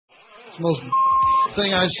It's the most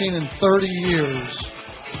thing I've seen in 30 years.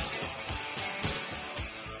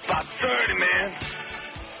 About 30, man.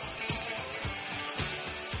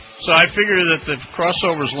 So I figure that the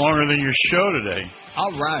crossover's longer than your show today.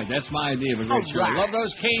 All right, that's my idea of a great show. Right. Love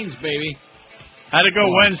those Canes, baby. How'd it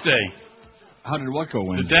go Wednesday? How did what go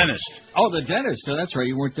Wednesday? The dentist. Oh, the dentist. So that's right.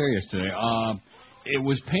 You weren't there yesterday. It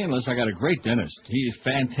was painless. I got a great dentist. He is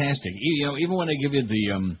fantastic. Even when they give you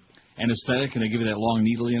the anesthetic and they give you that long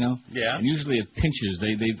needle, Yeah. and usually it pinches.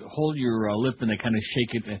 They hold your lip and they kind of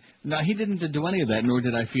shake it. No, he didn't do any of that, nor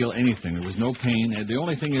did I feel anything. There was no pain. The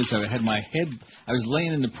only thing is I had my head. I was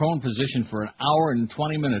laying in the prone position for an hour and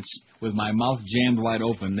 20 minutes with my mouth jammed wide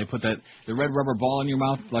open. They put the red rubber ball in your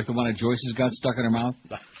mouth, like the one that Joyce's got stuck in her mouth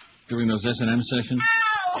during those S&M sessions.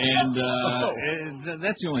 And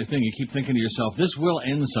that's the only thing. You keep thinking to yourself, this will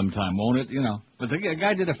end sometime, won't it? But the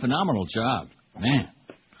guy did a phenomenal job, man.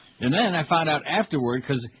 And then I found out afterward,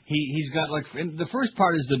 because he's got the first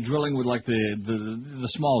part is the drilling with the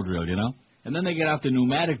small drill, and then they get out the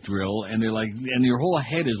pneumatic drill and they're and your whole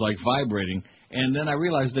head is vibrating. And then I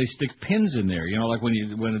realized they stick pins in there, like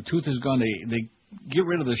when a tooth is gone, they get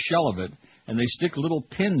rid of the shell of it. And they stick little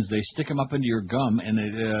pins. They stick them up into your gum, and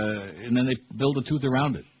then they build a tooth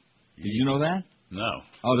around it. Did you know that? No.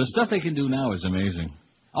 Oh, the stuff they can do now is amazing.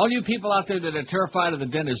 All you people out there that are terrified of the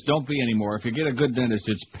dentist, don't be anymore. If you get a good dentist,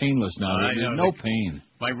 it's painless now. There's no pain.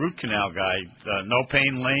 My root canal guy, No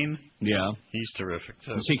Pain Lane. Yeah. He's terrific.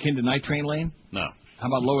 So. Is he kin to Night Train Lane? No. How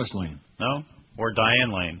about Lois Lane? No. Or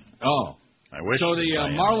Diane Lane. Oh. I wish. So the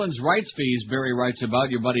Marlins rights fees Barry writes about,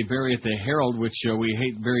 your buddy Barry at the Herald, which we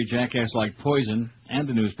hate Barry Jackass like poison, and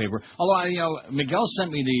the newspaper. Although, Miguel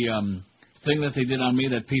sent me the thing that they did on me,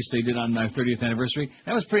 that piece they did on my 30th anniversary.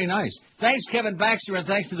 That was pretty nice. Thanks, Kevin Baxter, and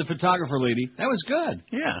thanks to the photographer lady. That was good.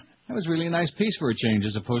 Yeah. That was really a nice piece for a change,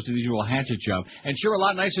 as opposed to the usual hatchet job. And sure, a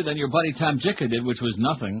lot nicer than your buddy Tom Jicka did, which was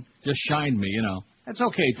nothing. Just shined me, That's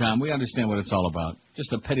okay, Tom. We understand what it's all about.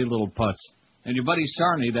 Just a petty little putz. And your buddy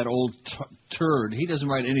Sarney, that old turd, he doesn't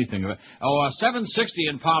write anything. 760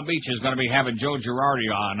 in Palm Beach is going to be having Joe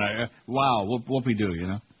Girardi on. Wow,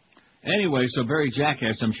 whoopie-doo, Anyway, so Barry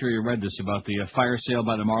Jackass, I'm sure you read this about the fire sale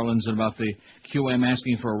by the Marlins and about the QM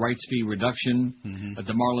asking for a rights fee reduction that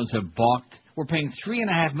the Marlins have balked. We're paying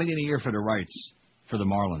 $3.5 million a year for the rights for the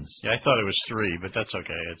Marlins. Yeah, I thought it was 3, but that's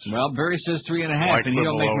okay. Well, Barry says 3.5, and he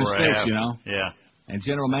don't make mistakes, Yeah. And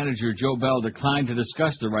General Manager Joe Bell declined to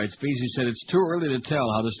discuss the rights fees. He said it's too early to tell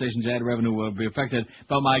how the station's ad revenue will be affected,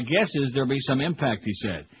 but my guess is there'll be some impact, he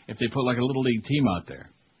said, if they put a Little League team out there.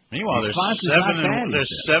 Meanwhile, there's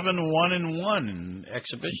 7-1-1 in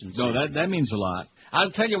exhibitions. No, that means a lot.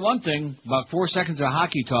 I'll tell you one thing, about 4 seconds of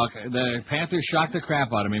hockey talk. The Panthers shocked the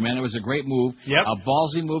crap out of me, man. It was a great move. Yep. A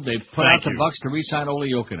ballsy move. They put out the Bucks to re-sign Ole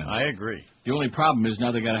Jokinen. I agree. The only problem is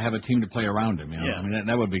now they got to have a team to play around him. Yeah. I mean,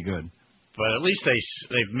 that would be good. But at least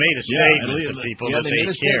they've made a statement to people that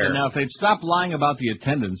they care. Now, if they'd stop lying about the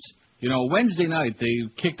attendance, Wednesday night they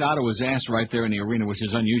kicked Ottawa's ass right there in the arena, which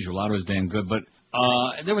is unusual. Ottawa's damn good, but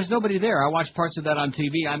there was nobody there. I watched parts of that on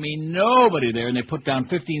TV. I mean, nobody there, and they put down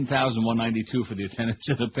 15,192 for the attendance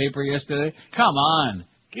in the paper yesterday. Come on,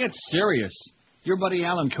 get serious. Your buddy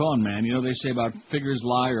Alan Cohen, man. They say about figures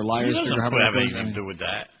lie or liars figure. He doesn't figure. have anything to do with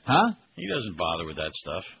that. Huh? He doesn't bother with that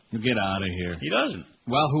stuff. Get out of here. He doesn't.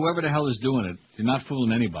 Well, whoever the hell is doing it, you're not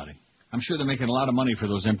fooling anybody. I'm sure they're making a lot of money for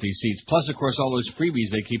those empty seats. Plus, of course, all those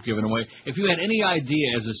freebies they keep giving away. If you had any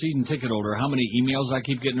idea as a season ticket holder how many emails I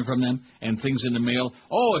keep getting from them and things in the mail,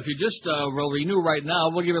 if you just will renew right now,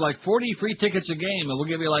 we'll give you 40 free tickets a game, and we'll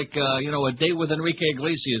give you a date with Enrique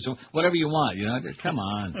Iglesias, whatever you want. Come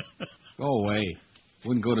on, go away.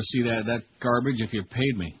 Wouldn't go to see that garbage if you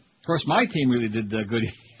paid me. Of course, my team really did good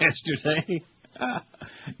yesterday.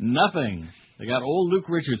 Nothing. They got old Luke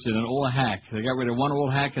Richardson, an old hack. They got rid of one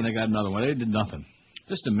old hack, and they got another one. They did nothing.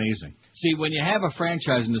 Just amazing. See, when you have a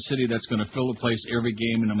franchise in the city that's going to fill the place every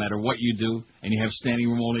game, and no matter what you do, and you have standing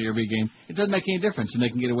room only every game, it doesn't make any difference, and they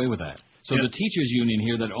can get away with that. So the teachers union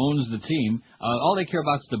here that owns the team, all they care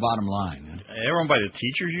about is the bottom line. Everyone by the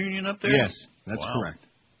teachers union up there? Yes, that's correct.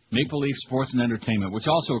 Maple Leaf Sports and Entertainment, which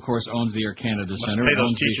also, of course, owns the Air Canada Center. Pay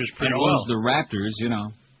those teachers pretty well. It owns the Raptors,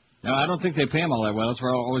 No, I don't think they pay them all that well. That's why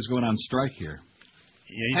we're always going on strike here.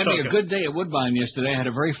 Yeah, had me a good day at Woodbine yesterday. I had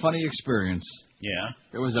a very funny experience. Yeah.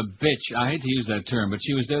 There was a bitch. I hate to use that term, but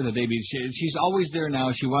she was there the day before. She's always there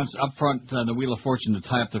now. She wants up front on the Wheel of Fortune to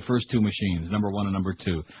tie up the first 2 machines, number 1 and number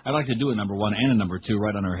 2. I'd like to do a number 1 and a number 2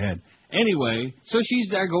 right on her head. Anyway, so she's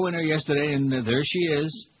there, go in there yesterday, and there she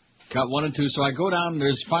is. Got 1 and 2, so I go down, and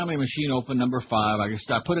there's finally a machine open, number 5. I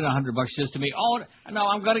put in $100 just to me. Oh, no,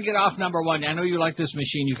 I'm going to get off number 1. I know you like this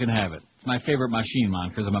machine, you can have it. It's my favorite machine, man,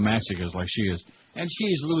 because I'm a masochist like she is. And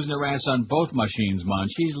she's losing her ass on both machines, man.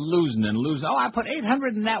 She's losing and losing. Oh, I put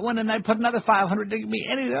 800 in that one, and I put another 500 to give me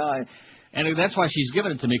any. And that's why she's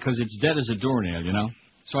giving it to me, because it's dead as a doornail, you know.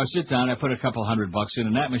 So I sit down, I put a couple $100 in,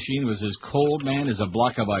 and that machine was as cold, man, as a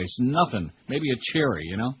block of ice. Nothing. Maybe a cherry,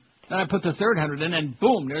 you know. Then I put the third 100 in, and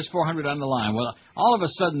boom, there's 400 on the line. Well, all of a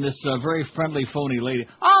sudden, this very friendly, phony lady,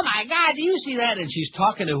 oh, my God, do you see that? And she's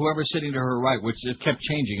talking to whoever's sitting to her right, which it kept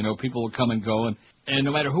changing. You know, people would come and go, and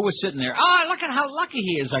no matter who was sitting there, oh, look at how lucky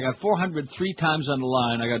he is. I got 400 3 times on the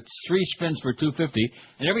line. I got 3 spins for 250,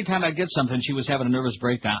 and every time I get something, she was having a nervous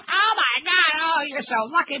breakdown. Oh, my God, oh, you're so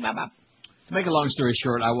lucky, Mama. To make a long story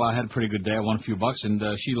short, I had a pretty good day. I won a few bucks, and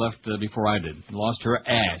she left before I did. Lost her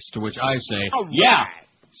ass, to which I say, yeah.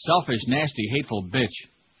 Selfish, nasty, hateful bitch.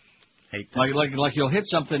 Hate like you'll hit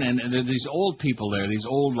something, and there's these old people there, these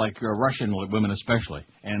old, Russian women especially.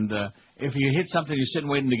 And if you hit something, you're sitting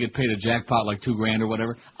waiting to get paid a jackpot like $2,000 or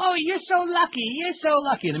whatever. Oh, you're so lucky. You're so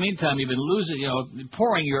lucky. In the meantime, you've been losing,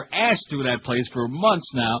 pouring your ass through that place for months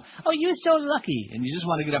now. Oh, you're so lucky. And you just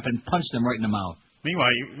want to get up and punch them right in the mouth.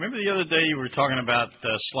 Meanwhile, you remember the other day you were talking about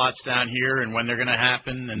slots down here and when they're going to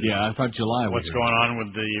happen? And yeah, I thought July was. What's going on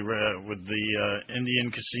with the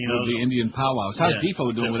Indian casinos? With the Indian powwows. How's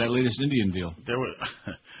Defo doing with that latest Indian deal? There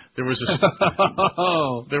was a I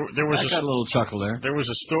got a little chuckle there. There was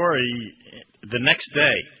a story the next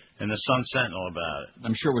day in the Sun Sentinel about it.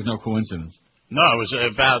 I'm sure it was no coincidence. No, it was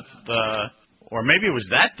about, or maybe it was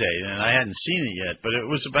that day, and I hadn't seen it yet, but it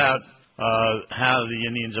was about how the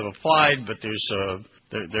Indians have applied, but there's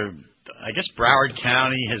I guess Broward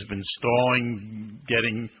County has been stalling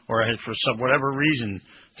or for whatever reason,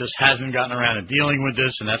 just hasn't gotten around to dealing with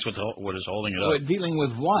this, and that's what is holding it up. Dealing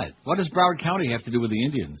with what? What does Broward County have to do with the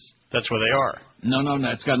Indians? That's where they are. No,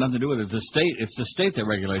 it's got nothing to do with it. It's the state that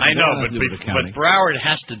regulates it. I know, but Broward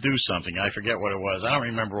has to do something. I forget what it was. I don't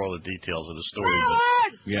remember all the details of the story.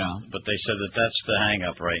 But they said that's the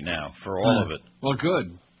hang-up right now for all of it. Well,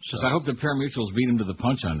 good. Because I hope the pari-mutuels beat him to the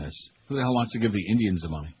punch on this. Who the hell wants to give the Indians the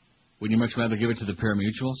money? Wouldn't you much rather give it to the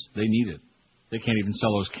pari-mutuels? They need it. They can't even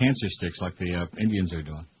sell those cancer sticks like the Indians are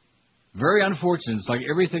doing. Very unfortunate. It's like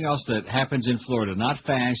everything else that happens in Florida. Not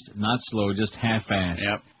fast, not slow, just half-assed.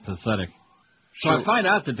 Yep. Pathetic. So I find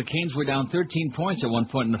out that the Canes were down 13 points at one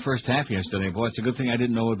point in the first half yesterday. Boy, it's a good thing I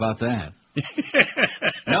didn't know about that.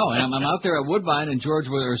 No, and I'm out there at Woodbine, and George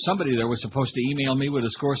or somebody there was supposed to email me with a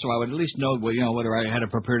score, so I would at least know, whether I had to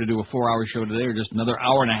prepare to do a 4-hour show today or just another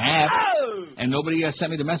hour and a half. Oh! And nobody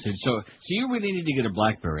sent me the message. So you really need to get a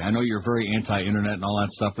BlackBerry. I know you're very anti-internet and all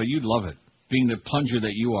that stuff, but you'd love it. Being the plunger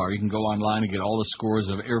that you are, you can go online and get all the scores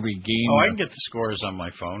of every game. Oh, I can get the scores on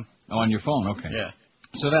my phone. Oh, on your phone? Okay. Yeah.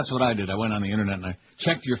 So that's what I did. I went on the internet and I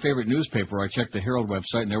checked your favorite newspaper. I checked the Herald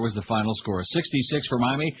website, and there was the final score: 66 for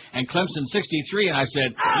Miami and Clemson 63. And I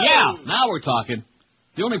said, yeah, now we're talking.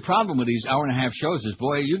 The only problem with these hour-and-a-half shows is,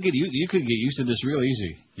 boy, you could get used to this real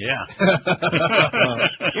easy. Yeah.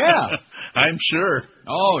 Yeah. I'm sure.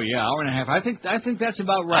 Oh, yeah, hour and a half. I think that's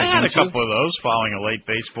about right. I had a couple of those following a late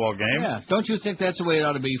baseball game. Yeah. Don't you think that's the way it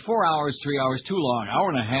ought to be? 4 hours, 3 hours, too long. Hour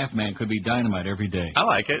and a half, man, could be dynamite every day. I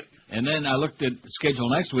like it. And then I looked at the schedule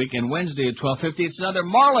next week, and Wednesday at 12:50, it's another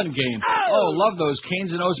Marlin game. Oh, love those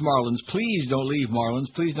Canes and those Marlins. Please don't leave, Marlins.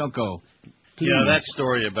 Please don't go. Please. You know, that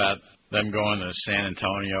story about them going to San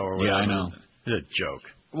Antonio or whatever. Yeah, I know. It's a joke.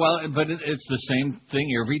 Well, but it's the same thing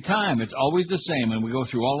every time. It's always the same, and we go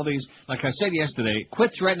through all of these. Like I said yesterday,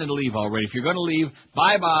 quit threatening to leave already. If you're going to leave,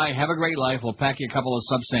 bye-bye, have a great life. We'll pack you a couple of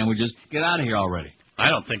sub-sandwiches. Get out of here already. I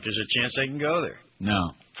don't think there's a chance they can go there.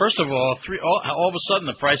 No. First of all, all of a sudden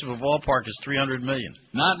the price of a ballpark is $300 million.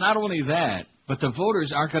 Not only that, but the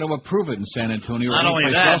voters aren't going to approve it in San Antonio. Not only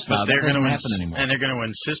that, but they're going to happen anymore. And they're going to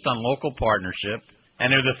insist on local partnership.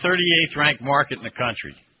 And they're the 38th ranked market in the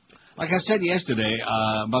country. Like I said yesterday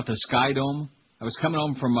about the Sky Dome, I was coming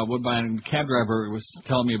home from Woodbine, and the cab driver was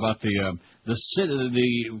telling me about the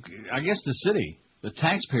city. The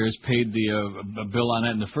taxpayers paid the bill on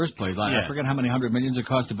that in the first place. I forget how many $100 million it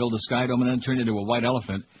cost to build a Sky Dome, and then it turned into a white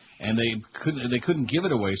elephant. And they couldn't give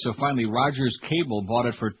it away, so finally Rogers Cable bought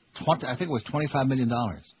it for $25 million.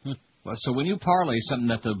 So when you parlay something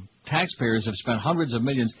that the taxpayers have spent hundreds of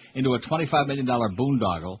millions into a $25 million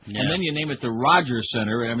boondoggle, and then you name it the Rogers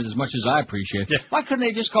Center, I mean, as much as I appreciate it, why couldn't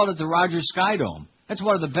they just call it the Rogers Sky Dome? That's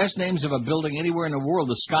one of the best names of a building anywhere in the world,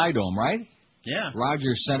 the Sky Dome, right? Yeah.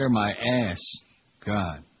 Rogers Center, my ass.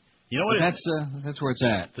 God. You know what? That's where it's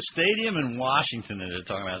at. The stadium in Washington that they're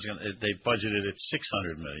talking about they budgeted at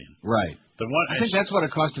 $600 million. Right. I think that's what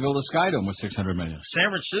it cost to build a Skydome was $600 million. San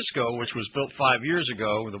Francisco, which was built 5 years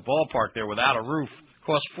ago, with a ballpark there without a roof,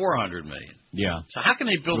 cost $400 million. Yeah. So how can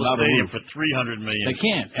they build a stadium for $300 million? They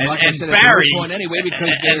can't. And, like and I said, Barry, anyway, because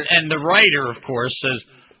and the writer, of course, says,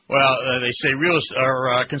 well, they say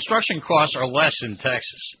construction costs are less in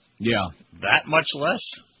Texas. Yeah. That much less?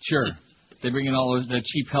 Sure. They bring in all that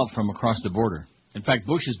cheap help from across the border. In fact,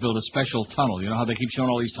 Bush has built a special tunnel. You know how they keep showing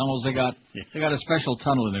all these tunnels they got? Yeah. They got a special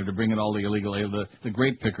tunnel in there to bring in all the illegal, the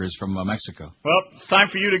grape pickers from Mexico. Well, it's time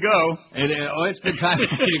for you to go. It's been time for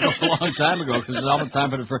me to go a long time ago because it's almost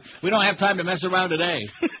time for we don't have time to mess around today.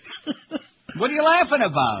 What are you laughing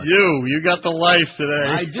about? You got the life today.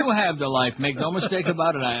 I do have the life. Make no mistake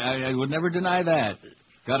about it. I would never deny that.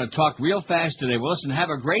 Got to talk real fast today. Well, listen,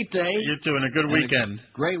 have a great day. You too, and a good weekend.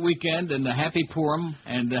 Great weekend, and a happy Purim,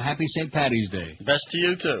 and a happy St. Patty's Day. Best to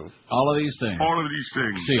you, too. All of these things.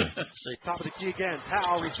 See you. Top of the key again.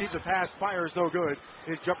 Powell receives the pass, fires no good.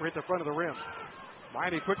 His jumper hit the front of the rim.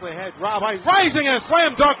 Miami quickly ahead. Rob Heights rising and a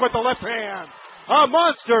slam dunk with the left hand. A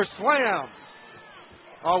monster slam.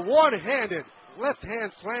 A one-handed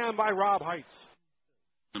left-hand slam by Rob Heights.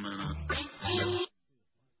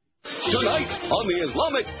 Tonight on the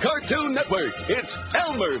Islamic Cartoon Network, it's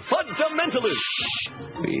Elmer Fundamentalist.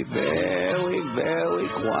 Be very, very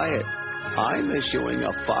quiet. I'm issuing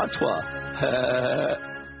a fatwa.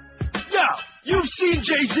 Now, you've seen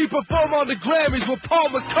Jay-Z perform on the Grammys with Paul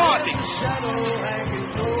McCartney.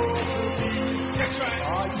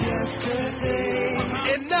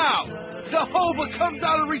 And now, Jehovah comes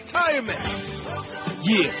out of retirement.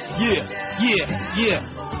 Yeah.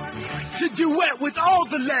 To duet with all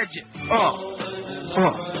the legends.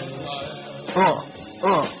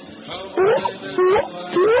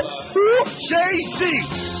 Jay-Z.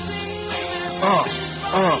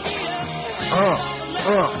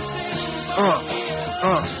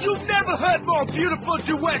 You've never heard more beautiful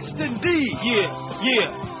duets than these. Yeah.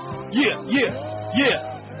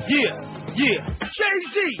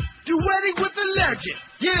 Jay-Z, duetting with the legend.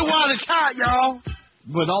 Yeah, while it's hot, y'all.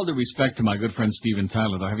 With all due respect to my good friend Steven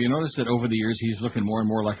Tyler, though, have you noticed that over the years he's looking more and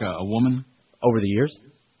more like a woman? Over the years?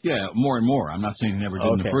 Yeah, more and more. I'm not saying he never did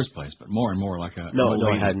in the first place, but more and more like a No,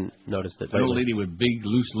 lady. I hadn't noticed it. An old lady with big,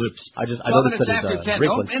 loose lips. I noticed that after 10.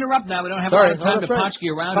 wrinkles. Don't interrupt now. We don't have a lot of time to potchkey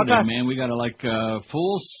around today, man. We got to,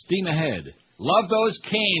 full steam ahead. Love those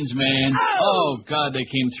Canes, man. Oh, God, they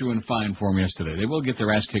came through in fine form yesterday. They will get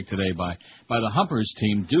their ass kicked today by the Humpers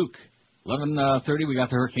team, Duke. 11:30, we got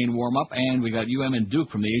the Hurricane warm-up, and we got UM and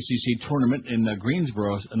Duke from the ACC tournament in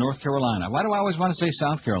Greensboro, North Carolina. Why do I always want to say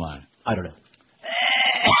South Carolina? I don't know.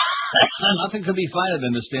 Nothing could be finer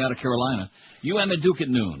than to stay out of Carolina. UM and Duke at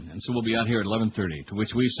noon, and so we'll be out here at 11:30, to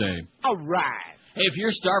which we say, all right. Hey, if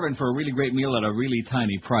you're starving for a really great meal at a really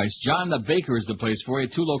tiny price, John the Baker is the place for you.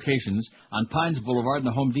 2 locations on Pines Boulevard in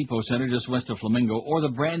the Home Depot Center just west of Flamingo, or the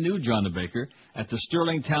brand new John the Baker at the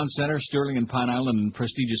Sterling Town Center, Sterling and Pine Island, and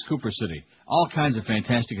prestigious Cooper City. All kinds of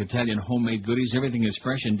fantastic Italian homemade goodies. Everything is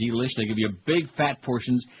fresh and delish. They give you big fat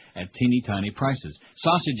portions at teeny tiny prices.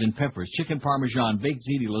 Sausage and peppers, chicken parmesan, baked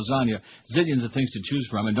ziti, lasagna, zillions of things to choose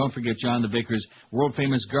from. And don't forget John the Baker's world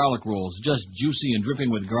famous garlic rolls, just juicy and dripping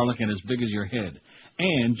with garlic and as big as your head.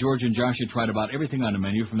 And George and Josh have tried about everything on the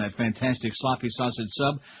menu, from that fantastic sloppy sausage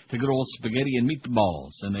sub to good old spaghetti and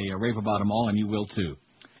meatballs. And they rave about them all, and you will too.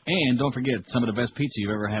 And don't forget some of the best pizza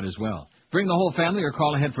you've ever had as well. Bring the whole family or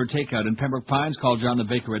call ahead for takeout. In Pembroke Pines, call John the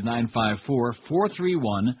Baker at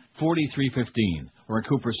 954-431-4315. Or in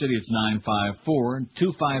Cooper City, it's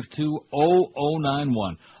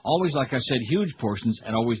 954-252-0091. Always, like I said, huge portions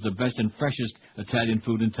and always the best and freshest Italian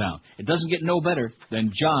food in town. It doesn't get no better than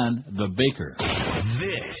John the Baker.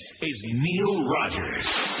 This is Neil Rogers.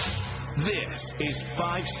 This is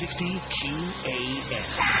 560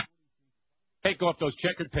 QAM. Take off those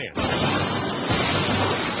checkered pants.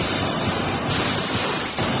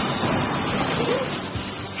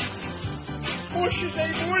 What should they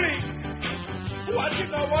doing? Watch it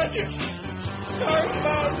now, watch it. Turn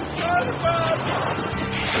about.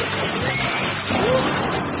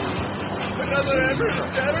 Another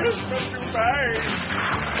terrorist from Dubai.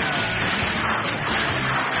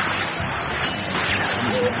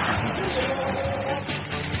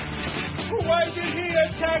 Why did he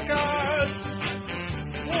attack us?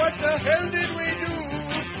 What the hell did we do?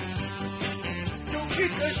 To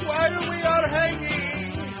keep us while we are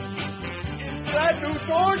hanging in brand new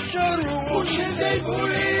torture room.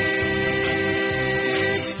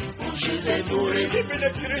 Even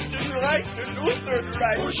the Christian right, the Lutheran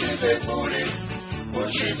right.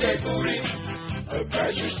 a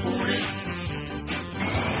precious booty.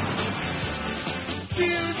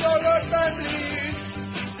 Steals all our families,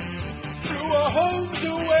 threw our homes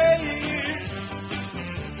away.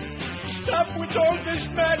 Stop with all this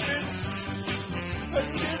madness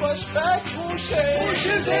and give us back Boucher.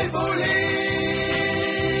 Boucher's a bully.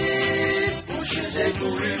 Boucher's a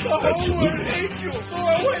bully. The whole world hates you. Go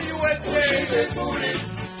away, you went there. Boucher's a bully.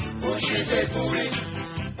 Boucher's a bully.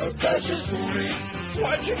 A precious bully.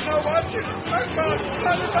 Watch it now, watch it. Cut him out,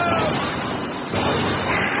 cut him out.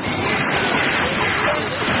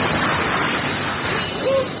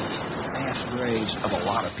 Mass graves of a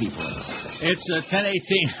lot of people. It's 10:18.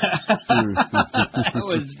 That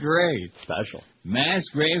was great. Special. Mass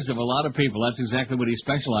graves of a lot of people. That's exactly what he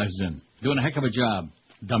specializes in. Doing a heck of a job,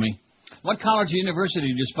 dummy. What college or university do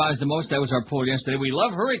you despise the most? That was our poll yesterday. We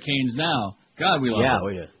love Hurricanes now. God, we love them.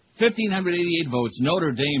 We do. 1,588 votes.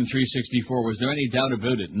 Notre Dame 364. Was there any doubt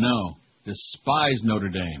about it? No. Despise Notre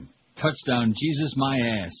Dame. Touchdown, Jesus my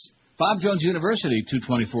ass. Bob Jones University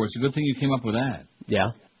 224. It's a good thing you came up with that.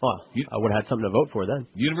 Yeah. Well, I would have had something to vote for then.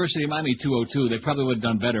 University of Miami 202. They probably would have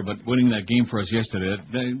done better, but winning that game for us yesterday,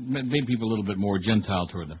 they made people a little bit more Gentile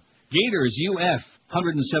toward them. Gators UF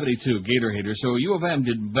 172. Gator haters. So U of M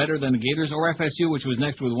did better than the Gators or FSU, which was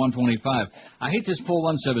next with 125. I hate this poll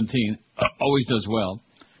 117. Always does well.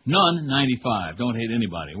 None 95. Don't hate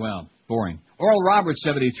anybody. Well, boring. Oral Roberts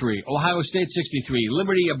 73. Ohio State 63.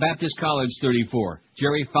 Liberty Baptist College 34.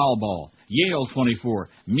 Jerry Foulball. Yale 24.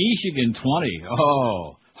 Michigan 20.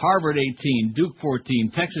 Oh. Harvard 18, Duke 14,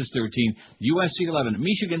 Texas 13, USC 11,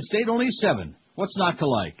 Michigan State only 7. What's not to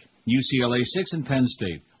like? UCLA 6 and Penn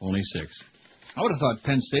State only 6. I would have thought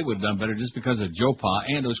Penn State would have done better just because of Joe Pa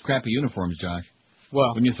and those crappy uniforms, Josh.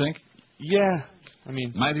 Well, wouldn't you think? Yeah. I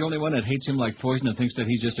mean, am I the only one that hates him like poison and thinks that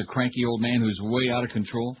he's just a cranky old man who's way out of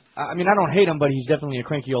control? I mean, I don't hate him, but he's definitely a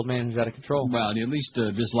cranky old man who's out of control. Well, you at least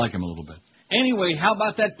dislike him a little bit. Anyway, how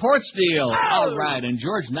about that porch deal? Oh! All right, and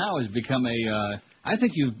George now has become a... I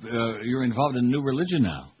think you're involved in a new religion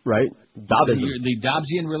now. Right. Dobbism. The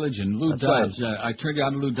Dobbsian religion. Lou Dobbs. Right. I turned you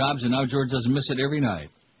on to Lou Dobbs, and now George doesn't miss it every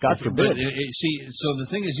night. God forbid. See, so the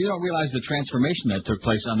thing is, you don't realize the transformation that took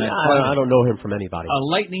place on that. I don't know him from anybody. A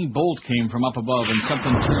lightning bolt came from up above, and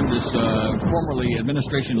something turned this formerly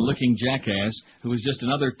administration-licking jackass, who was just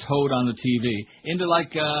another toad on the TV, into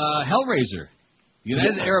like Hellraiser.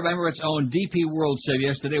 United Arab Emirates owned DP World said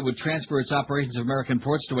yesterday it would transfer its operations of American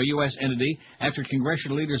ports to a U.S. entity after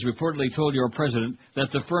congressional leaders reportedly told your president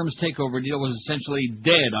that the firm's takeover deal was essentially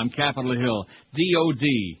dead on Capitol Hill.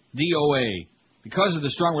 DOA. Because of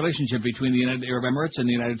the strong relationship between the United Arab Emirates and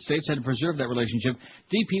the United States and to preserve that relationship,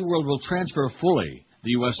 DP World will transfer fully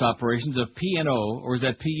the U.S. operations of P&O, or is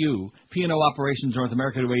that PU? P&O Operations North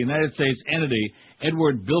America to a United States entity.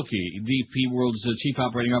 Edward Bilkey, DP World's chief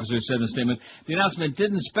operating officer, said in a statement. The announcement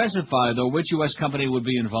didn't specify, though, which U.S. company would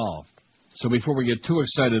be involved. So before we get too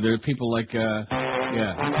excited, there are people like, Hold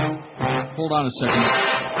on a second.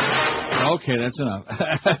 Okay, that's enough.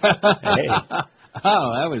 Hey.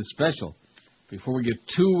 Oh, that was special. Before we get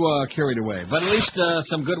too carried away. But at least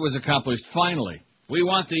some good was accomplished, finally. We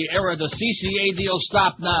want the CCA deal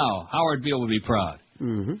stopped now. Howard Beale would be proud.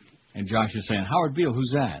 Mm-hmm. And Josh is saying, Howard Beale,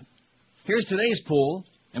 who's that? Here's today's poll,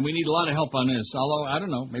 and we need a lot of help on this, although, I don't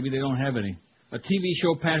know, maybe they don't have any. A TV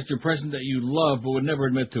show past or present that you love but would never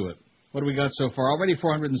admit to it. What do we got so far? Already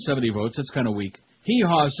 470 votes. That's kind of weak.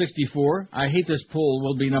 Hee-Haw 64. I hate this poll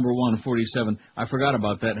will be number 1, 47. I forgot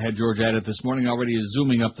about that and had George add it this morning. Already is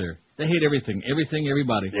zooming up there. They hate everything. Everything,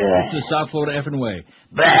 everybody. It's the South Florida effing way.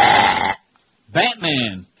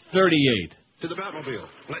 Batman 38. To the Batmobile.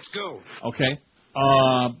 Let's go. Okay.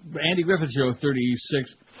 Andy Griffith Show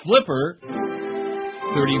 36. Flipper 34.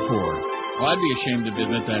 Well, I'd be ashamed to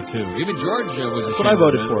admit that, too. Even George was ashamed. That's what I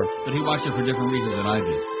voted for. But he watched it for different reasons than I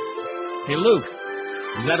did. Hey, Luke,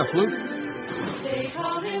 is that a fluke? They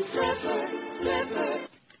call him Flipper.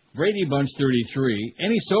 Brady Bunch 33.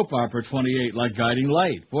 Any soap opera 28, like Guiding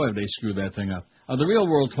Light. Boy, have they screwed that thing up. The Real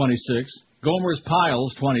World 26. Gomer's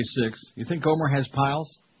Piles 26. You think Gomer has piles?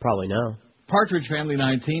 Probably no. Partridge Family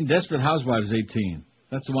 19. Desperate Housewives 18.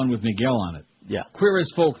 That's the one with Miguel on it. Yeah. Queer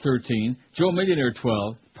as Folk 13. Joe Millionaire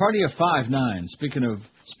 12. Party of 5 9. Speaking of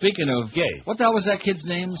gay. What the hell was that kid's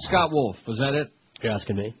name? Scott Wolf. Was that it? You're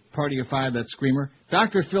asking me. Party of 5, that screamer.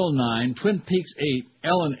 Dr. Phil 9. Twin Peaks 8.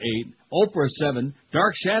 Ellen 8. Oprah 7.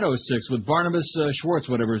 Dark Shadows 6 with Barnabas Schwartz,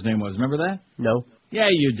 whatever his name was. Remember that? No. Yeah,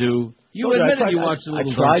 you do. You admitted you watched a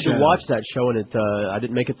little. I tried to watch that show and I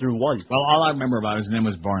didn't make it through one. Well, all I remember about his name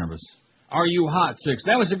was Barnabas. Are You Hot 6?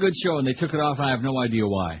 That was a good show and they took it off. I have no idea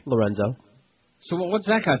why. Lorenzo. So what's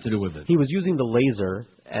that got to do with it? He was using the laser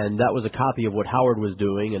and that was a copy of what Howard was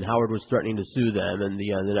doing, and Howard was threatening to sue them, and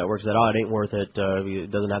the network said, it ain't worth it. It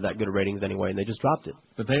doesn't have that good of ratings anyway, and they just dropped it.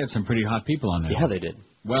 But they had some pretty hot people on there. Yeah, they did.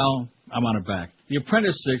 Well, I'm on it back. The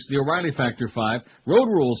Apprentice 6, The O'Reilly Factor 5, Road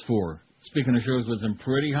Rules 4. Speaking of shows with some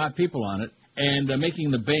pretty hot people on it, and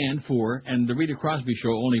Making the Band 4, and The Rita Crosby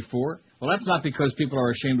Show only 4. Well, that's not because people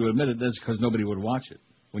are ashamed to admit it. That's because nobody would watch it.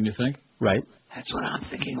 Wouldn't you think? Right. That's what I'm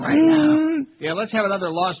thinking right now. Yeah, let's have another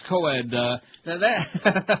Lost Co-Ed.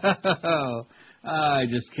 I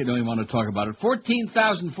just don't even want to talk about it.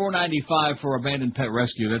 $14,495 for abandoned pet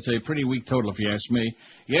rescue. That's a pretty weak total, if you ask me.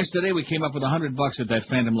 Yesterday, we came up with $100 at that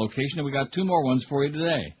Phantom location, and we got 2 more ones for you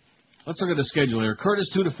today. Let's look at the schedule here. Curtis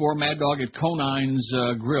 2 to 4, Mad Dog at Conine's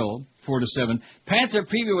Grill 4 to 7. Panther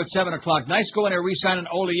preview at 7 o'clock. Nice going there, re-signing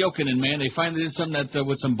Ole Jokinen, man. They finally did something that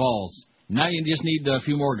with some balls. Now you just need a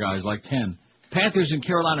few more guys, like 10. Panthers and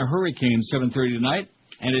Carolina Hurricanes 7:30 tonight,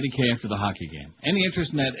 and Eddie K after the hockey game. Any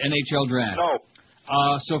interest in that NHL draft? No.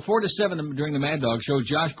 So 4 to 7 during the Mad Dog Show.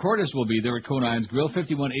 Josh Cordes will be there at Conine's Grill,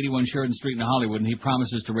 5181 Sheridan Street in Hollywood, and he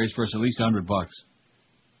promises to raise for us at least $100.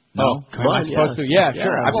 No? Am I supposed to? Yeah,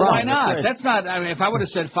 sure. Well, why not? That's not. I mean, if I would have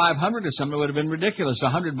said 500 or something, it would have been ridiculous.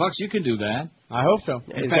 $100, you can do that. I hope so.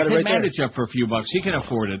 In fact, hit Mandich up for a few bucks. He can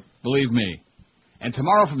afford it. Believe me. And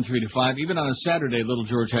tomorrow from 3 to 5, even on a Saturday, Little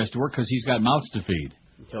George has to work because he's got mouths to feed.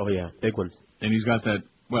 Oh yeah, big ones. And he's got that.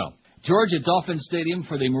 Well, George at Dolphin Stadium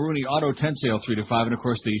for the Marooney Auto tent sale 3 to 5, and of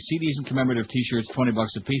course the CDs and commemorative T-shirts $20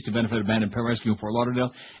 a piece to benefit Abandoned Pet Rescue in Fort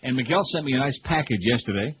Lauderdale. And Miguel sent me a nice package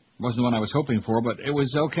yesterday. Wasn't the one I was hoping for, but it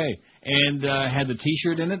was okay. And had the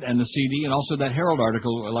T-shirt in it and the CD and also that Herald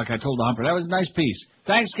article, like I told the Humper. That was a nice piece.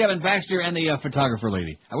 Thanks, Kevin Baxter and the photographer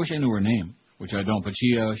lady. I wish I knew her name, which I don't, but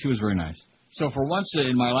she was very nice. So for once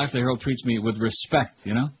in my life, the Herald treats me with respect,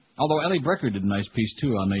 you know? Although Ellie Brecker did a nice piece,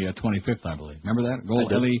 too, on the 25th, I believe. Remember that?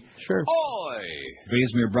 Gold Ellie. Sure. Oi!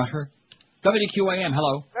 Bazemir Brecker. WQAM,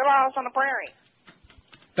 hello. Little House on the Prairie.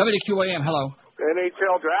 WQAM, hello.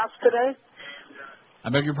 NHL draft today? I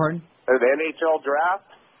beg your pardon? The NHL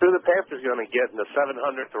draft? Who the Panthers going to get in the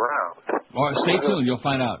 700th round? Well, stay tuned. You'll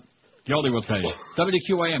find out. Geldy will tell you.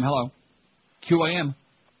 WQAM, hello. QAM.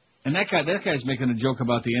 And that guy's making a joke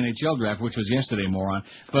about the NHL draft, which was yesterday, moron.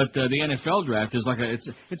 But the NFL draft is like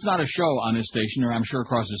it's not a show on this station, or I'm sure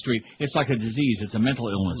across the street. It's like a disease. It's a mental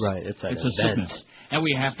illness. Right. It's a sickness. And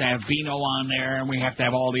we have to have Bino on there, and we have to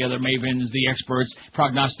have all the other mavens, the experts,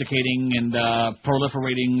 prognosticating and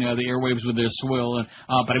proliferating the airwaves with their swill. And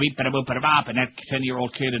and that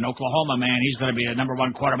 10-year-old kid in Oklahoma, man, he's going to be a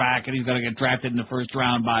 #1 quarterback, and he's going to get drafted in the first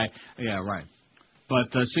round by... Yeah, right. But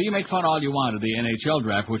so you make fun all you want of the NHL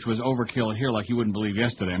draft, which was overkill here like you wouldn't believe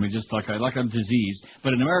yesterday. I mean, just like a disease.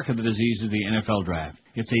 But in America, the disease is the NFL draft.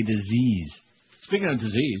 It's a disease. Speaking of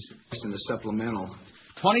disease. In the supplemental.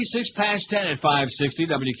 26 past 10 at 560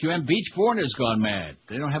 WQM. Beach Ford has gone mad.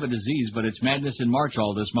 They don't have a disease, but it's madness in March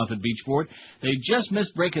all this month at Beach Ford. They just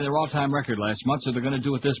missed breaking their all-time record last month, so they're going to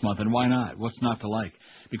do it this month. And why not? What's not to like?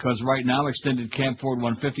 Because right now, extended Camp Ford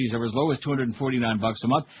 150s are as low as $249 a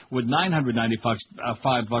month, with $995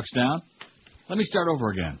 $5 down. Let me start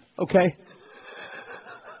over again. Okay.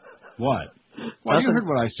 What? Well, you heard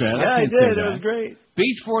what I said. Yeah, I did. It was great.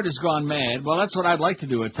 Beach Ford has gone mad. Well, that's what I'd like to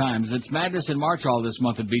do at times. It's madness in March all this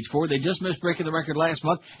month at Beach Ford. They just missed breaking the record last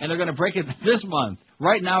month, and they're going to break it this month.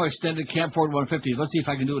 Right now, extended Camp Ford 150s. Let's see if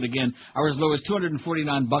I can do it again. Are as low as $249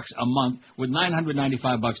 a month, with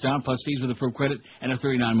 $995 down, plus fees with approved credit and a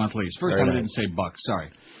 39-month lease. First time I didn't say bucks.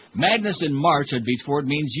 Sorry. Madness in March at Beach Ford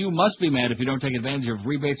means you must be mad if you don't take advantage of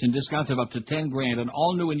rebates and discounts of up to $10,000 on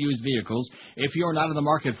all new and used vehicles. If you're not in the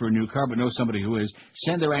market for a new car but know somebody who is,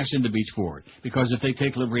 send their ass into Beach Ford. Because if they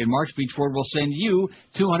take delivery in March, Beach Ford will send you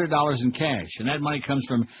 $200 in cash. And that money comes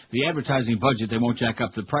from the advertising budget. They won't jack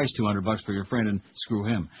up the price $200 for your friend and screw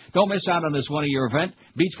him. Don't miss out on this one-of-year event.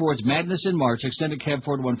 Beach Ford's Madness in March. Extended Cab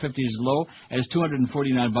Ford 150 is low as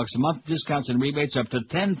 $249 a month. Discounts and rebates up to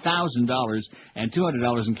 $10,000 and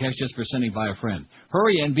 $200 in cash just for sending by a friend.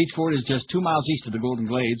 Hurry in. Beach Ford is just 2 miles east of the Golden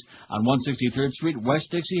Glades on 163rd Street, West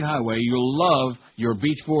Dixie Highway. You'll love your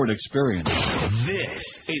Beach Ford experience. This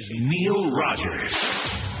is Neil Rogers.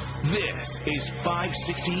 This is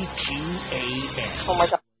 560 QAM. Oh, my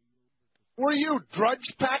God. Were you drudge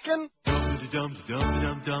packing?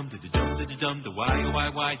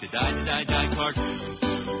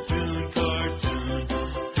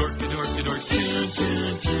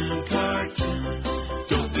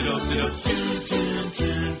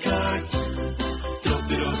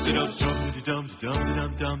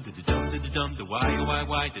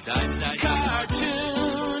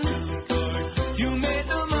 Cartoon. You made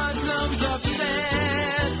the Muslims upset.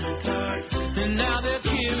 And now they're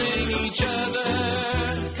killing each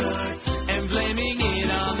other.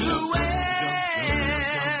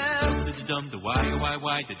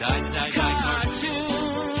 why did I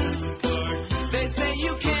cartoons. They say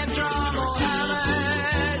you can't draw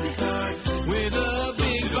Mohammed with a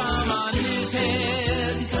big bomb on his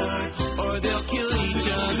head, or they'll kill each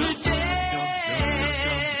other dead.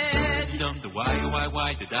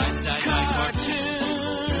 Why did I cartoons.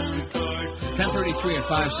 10:33 at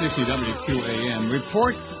 560 WQAM.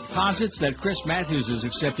 Report posits that Chris Matthews has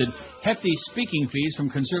accepted hefty speaking fees from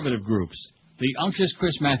conservative groups. The unctuous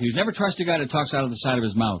Chris Matthews. Never trust a guy that talks out of the side of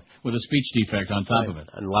his mouth with a speech defect on top of it.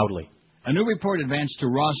 And loudly. A new report advanced to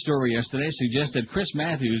Raw Story yesterday suggests that Chris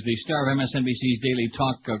Matthews, the star of MSNBC's daily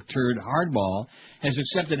talk turd Hardball, has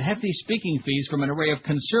accepted hefty speaking fees from an array of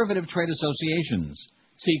conservative trade associations.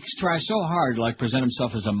 See, he tries so hard to present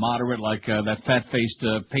himself as a moderate, like that fat-faced,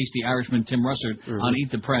 pasty Irishman Tim Russert on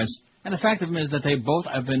Eat the Press. And the fact of it is that they both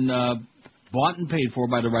have been bought and paid for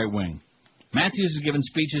by the right wing. Matthews has given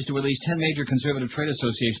speeches to at least 10 major conservative trade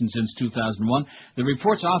associations since 2001. The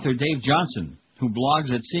report's author, Dave Johnson, who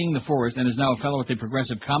blogs at Seeing the Forest and is now a fellow at the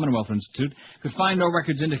Progressive Commonwealth Institute, could find no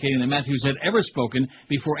records indicating that Matthews had ever spoken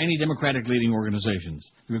before any Democratic leading organizations.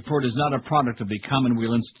 The report is not a product of the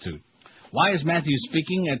Commonweal Institute. Why is Matthews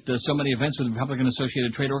speaking at so many events with Republican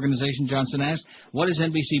Associated Trade Organization, Johnson asked? What is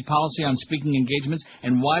NBC policy on speaking engagements,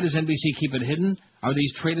 and why does NBC keep it hidden? Are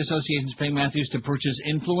these trade associations paying Matthews to purchase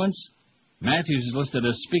influence? Matthews is listed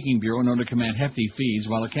as speaking bureau in order to command hefty fees.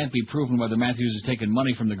 While it can't be proven whether Matthews has taken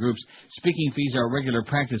money from the groups, speaking fees are regular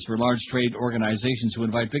practice for large trade organizations who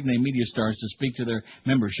invite big-name media stars to speak to their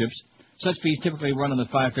memberships. Such fees typically run in the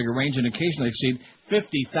five-figure range and occasionally exceed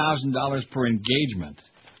 $50,000 per engagement.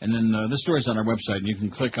 And then this story's on our website, and you can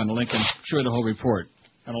click on the link and share the whole report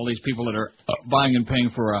on all these people that are buying and paying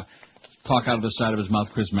for a talk out of the side of his mouth,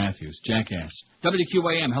 Chris Matthews. Jackass.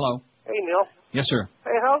 WQAM, hello. Hey, Neil. Yes, sir.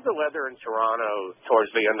 Hey, how's the weather in Toronto towards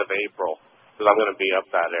the end of April? Because I'm going to be up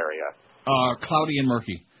that area. Cloudy and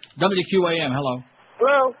murky. WQAM, hello.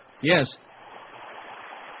 Hello. Yes.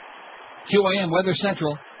 QAM, Weather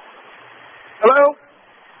Central. Hello.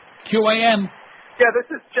 QAM. Yeah, this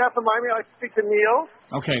is Jeff in Miami. I'd like to speak to Neil.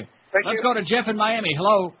 Okay. Thank Let's you. go to Jeff in Miami.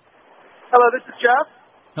 Hello. Hello, this is Jeff.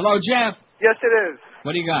 Hello, Jeff. Yes, it is.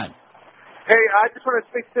 What do you got? Hey, I just want to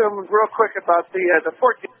speak to him real quick about the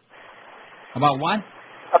Fort deal. About what?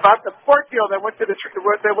 About the Fort deal that went to the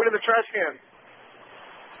that went in the trash can.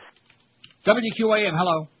 WQAM,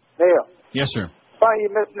 hello. Neil. Yes, sir. Why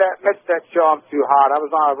you missed that show? I'm too hot. I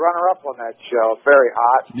was on a runner-up on that show. Very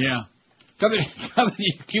hot. Yeah.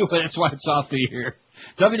 WQ, that's why it's off the air.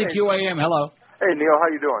 WQAM, hello. Hey, Neil, how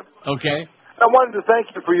you doing? Okay. I wanted to thank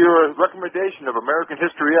you for your recommendation of American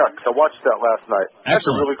History X. I watched that last night. Excellent. That's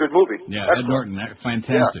a really good movie. Yeah, Excellent. Ed Norton,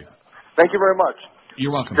 fantastic. Yeah. Thank you very much. You're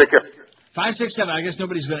welcome. Take care. 567. I guess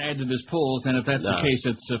nobody's going to add to this poll, and if that's the case,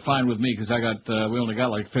 it's fine with me because we only got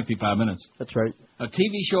like 55 minutes. That's right. A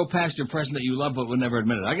TV show past your person that you love but would never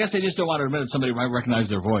admit it. I guess they just don't want to admit it. Somebody might recognize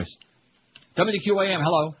their voice. WQAM,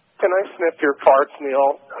 hello. Can I sniff your farts,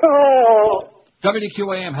 Neil? Oh.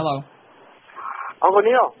 WQAM, hello. Uncle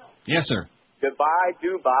Neil. Yes, sir. Goodbye,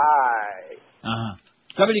 Dubai.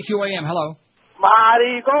 WQAM, hello.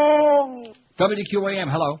 Marigong.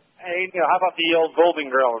 WQAM, hello. Hey, Neil, how about the old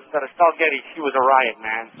Golden Girls? Instead of Spaghetti, she was a riot,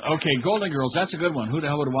 man. Okay, Golden Girls, that's a good one. Who the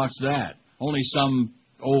hell would watch that? Only some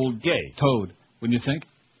old gay toad, wouldn't you think?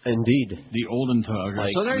 Indeed. The olden toad.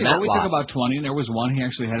 Like so there you go. We Matlock. took about 20, and there was one. He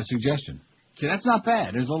actually had a suggestion. See, that's not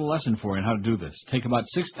bad. There's a little lesson for you on how to do this. Take about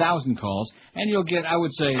 6,000 calls, and you'll get, I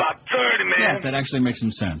would say... About 30, man. Yeah, that actually makes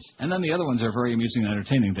some sense. And then the other ones are very amusing and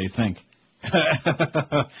entertaining, they think.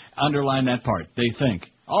 Underline that part. They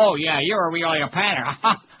think. Oh, yeah, you're really a patter.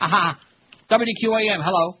 WQAM,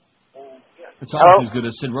 hello. It's almost as good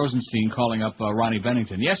as Sid Rosenstein calling up Ronnie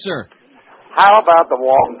Bennington. Yes, sir. How about the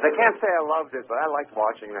Waltons? I can't say I loved it, but I liked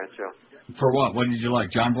watching that show. For what? What did you like,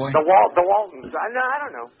 John Boy? The Waltons. I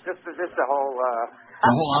don't know. Just the whole... the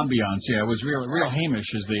whole ambiance, yeah. It was real Hamish,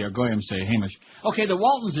 as the Goyim say, Hamish. Okay, the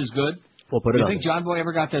Waltons is good. We'll put it you on. think John Boy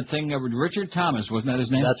ever got that thing? Richard Thomas, wasn't that his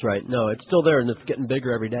name? That's right. No, it's still there, and it's getting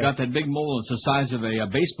bigger every day. Got that big mole. It's the size of a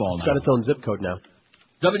baseball It's now. got its own zip code now.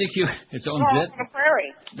 Its own zip?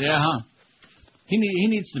 Prairie. Yeah, huh? He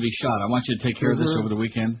needs to be shot. I want you to take care of this over the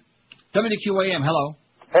weekend. WQAM, hello.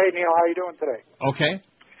 Hey, Neil, how you doing today? Okay.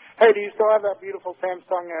 Hey, do you still have that beautiful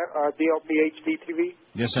Samsung DLP HD TV?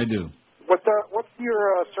 Yes, I do. What's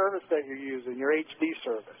your service that you're using, your HD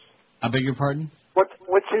service? I beg your pardon?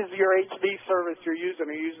 Which is your HD service you're using?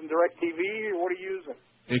 Are you using DirecTV, or what are you using?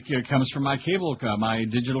 It comes from my cable, my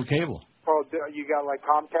digital cable. Oh, you got like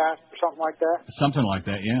Comcast or something like that? Something like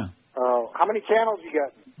that, yeah. Oh, how many channels you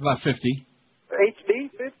got? About 50.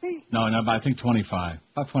 HD, 50? No, I think 25.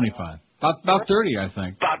 About 25. About 30, I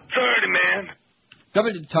think. About 30, man.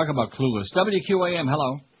 Talk about clueless. WQAM,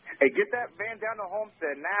 hello. Hey, get that van down to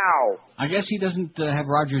Homestead now. I guess he doesn't have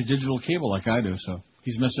Rogers digital cable like I do, so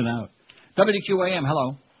he's missing out. WQAM,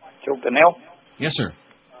 hello. Joe Daniel? Yes, sir.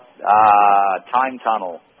 Time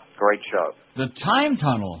Tunnel. Great show. The Time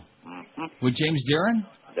Tunnel. Mm-hmm. With James Deeren?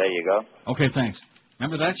 There you go. Okay, thanks.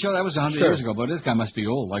 Remember that show? That was 100 years ago, but this guy must be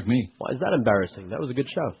old, like me. Why is that embarrassing? That was a good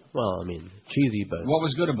show. Well, I mean, cheesy, but... What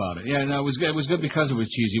was good about it? Yeah, no, it was good because it was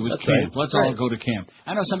cheesy. It was That's camp. right. Let's all go to camp.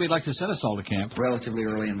 I know somebody'd like to send us all to camp. Relatively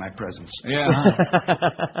early in my presence. Yeah.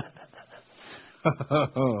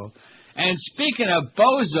 And speaking of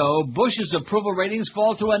bozo, Bush's approval ratings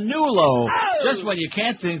fall to a new low. Just when you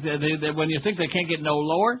can't think when you think they can't get no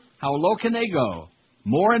lower, how low can they go?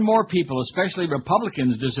 More and more people, especially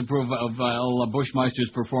Republicans, disapprove of Bushmeister's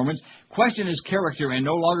performance, question his character, and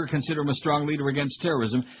no longer consider him a strong leader against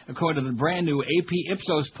terrorism, according to the brand new AP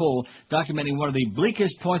Ipsos poll documenting one of the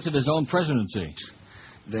bleakest points of his own presidency.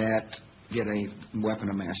 That get a weapon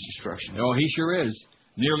of mass destruction. Oh, he sure is.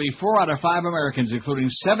 Nearly 4 out of 5 Americans, including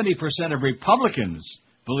 70% of Republicans,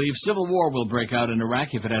 believe civil war will break out in Iraq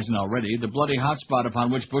if it hasn't already, the bloody hotspot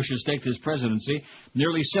upon which Bush has staked his presidency.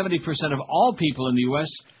 Nearly 70% of all people in the U.S.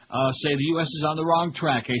 Say the U.S. is on the wrong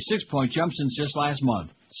track, a 6-point jump since just last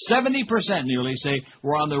month. 70% nearly say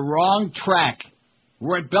we're on the wrong track.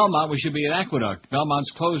 We're at Belmont, we should be at Aqueduct.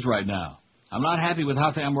 Belmont's closed right now. I'm not happy with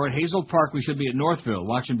how we're at Hazel Park, we should be at Northville,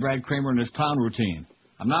 watching Brad Kramer in his clown routine.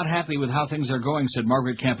 I'm not happy with how things are going, said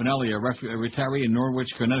Margaret Campanelli, a retiree in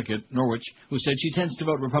Norwich, who said she tends to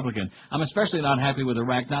vote Republican. I'm especially not happy with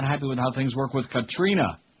Iraq, not happy with how things work with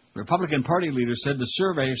Katrina. Republican Party leader said the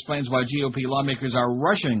survey explains why GOP lawmakers are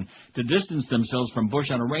rushing to distance themselves from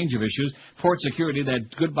Bush on a range of issues: port security,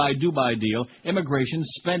 that goodbye Dubai deal, immigration,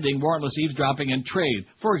 spending, warrantless eavesdropping, and trade.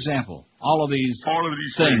 For example, all of these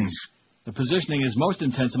things. The positioning is most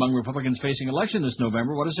intense among Republicans facing election this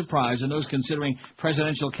November. What a surprise, and those considering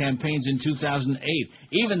presidential campaigns in 2008.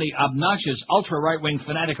 Even the obnoxious, ultra-right-wing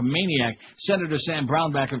fanatic maniac, Senator Sam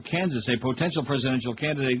Brownback of Kansas, a potential presidential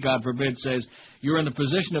candidate, God forbid, says, you're in the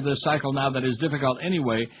position of this cycle now that is difficult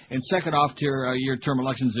anyway. In second off-year term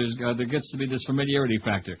elections, there gets to be this familiarity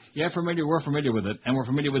factor. Yeah, we're familiar with it, and we're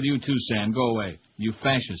familiar with you too, Sam. Go away, you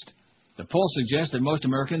fascist. The poll suggests that most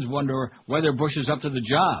Americans wonder whether Bush is up to the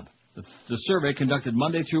job. The survey, conducted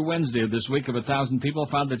Monday through Wednesday of this week of 1,000 people,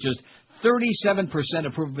 found that just 37%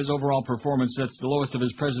 approve of his overall performance. That's the lowest of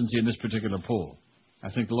his presidency in this particular poll. I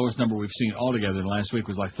think the lowest number we've seen altogether in the last week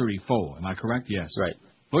was like 34. Am I correct? Yes. Right.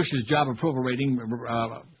 Bush's job approval rating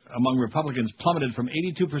among Republicans plummeted from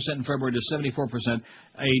 82% in February to 74%,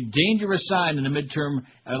 a dangerous sign in a midterm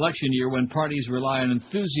election year when parties rely on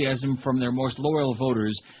enthusiasm from their most loyal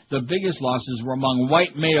voters. The biggest losses were among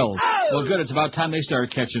white males. Well, good, it's about time they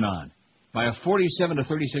started catching on. By a 47 to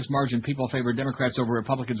 36 margin, people favored Democrats over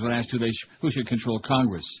Republicans when asked who should control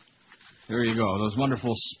Congress. There you go, those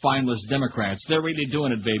wonderful spineless Democrats. They're really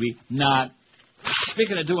doing it, baby. Not.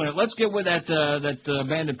 Speaking of doing it, let's get with that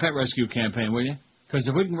abandoned pet rescue campaign, will you? Because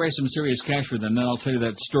if we can raise some serious cash for them, then I'll tell you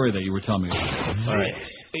that story that you were telling me about. This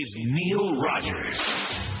is Neil Rogers.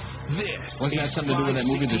 Wasn't that something to do with that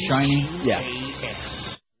movie, The Shining? Yeah.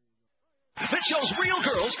 That shows real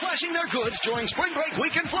girls flashing their goods during spring break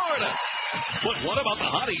week in Florida. But what about the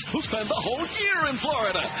hotties who spend the whole year in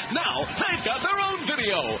Florida? Now, they've got their own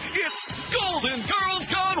video. It's Golden Girls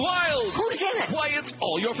Gone Wild. Who's in it? Why, it's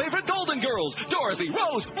all your favorite Golden Girls. Dorothy,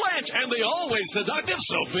 Rose, Blanche, and the always seductive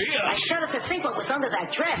Sophia. I shudder to think what was under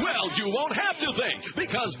that dress. Well, you won't have to think,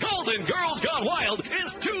 because Golden Girls Gone Wild is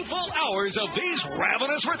 2 full hours of these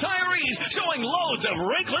ravenous retirees showing loads of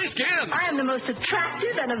wrinkly skin. I am the most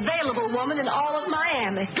attractive and available woman in all of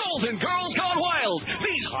Miami. Golden Girls Gone Wild.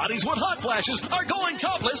 These hotties with hot flashes are going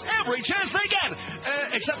topless every chance they get,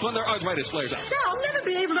 except when their arthritis flares up. No, I'll never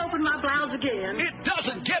be able to open my blouse again. It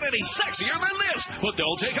doesn't get any sexier than this. But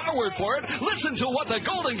don't take our word for it. Listen to what the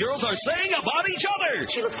Golden Girls are saying about each other.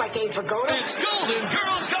 She looks like Abe Vigoda. It's Golden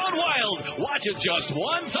Girls Gone Wild. Watch it just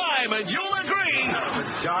one time and you'll agree.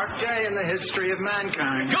 A dark day in the history of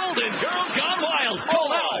mankind. Golden Girls Gone Wild. Call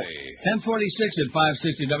now. 1046 at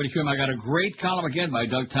 560 WQM. I got a great column again by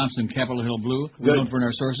Doug Thompson, Capitol Hill Blue. We don't burn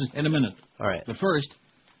our sources in a minute. All right. The first,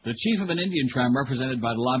 the chief of an Indian tribe represented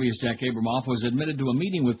by the lobbyist Jack Abramoff was admitted to a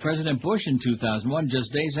meeting with President Bush in 2001,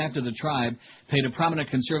 just days after the tribe paid a prominent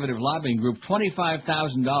conservative lobbying group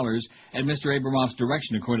 $25,000 at Mr. Abramoff's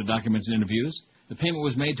direction, according to documents and interviews. The payment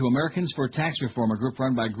was made to Americans for Tax Reform, a group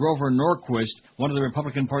run by Grover Norquist, one of the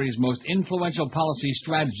Republican Party's most influential policy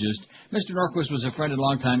strategists. Mr. Norquist was a friend and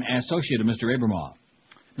longtime associate of Mr. Abramoff.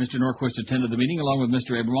 Mr. Norquist attended the meeting along with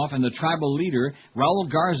Mr. Abramoff and the tribal leader, Raul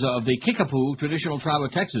Garza of the Kickapoo traditional tribe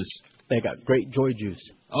of Texas. They got great joy juice.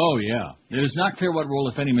 Oh, yeah. It is not clear what role,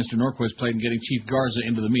 if any, Mr. Norquist played in getting Chief Garza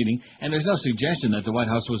into the meeting, and there's no suggestion that the White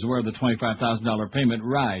House was aware of the $25,000 payment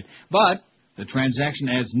ride. But the transaction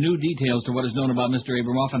adds new details to what is known about Mr.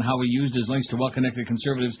 Abramoff and how he used his links to well-connected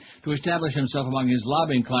conservatives to establish himself among his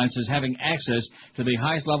lobbying clients as having access to the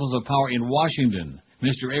highest levels of power in Washington.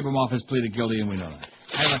 Mr. Abramoff has pleaded guilty, and we know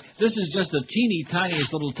that. This is just the teeny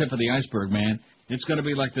tiniest little tip of the iceberg, man. It's going to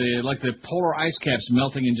be like the polar ice caps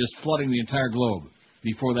melting and just flooding the entire globe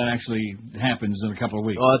before that actually happens in a couple of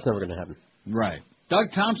weeks. Oh, that's never going to happen. Right.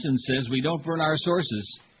 Doug Thompson says we don't burn our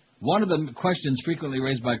sources. One of the questions frequently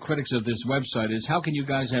raised by critics of this website is, how can you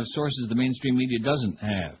guys have sources the mainstream media doesn't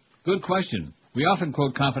have? Good question. We often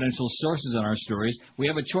quote confidential sources on our stories. We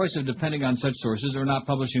have a choice of depending on such sources or not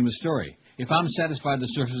publishing the story. If I'm satisfied the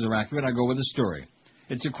sources are accurate, I go with the story.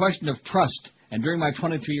 It's a question of trust. And during my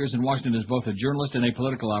 23 years in Washington as both a journalist and a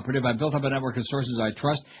political operative, I built up a network of sources I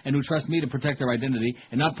trust and who trust me to protect their identity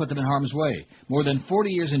and not put them in harm's way. More than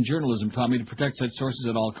 40 years in journalism taught me to protect such sources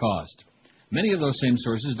at all cost. Many of those same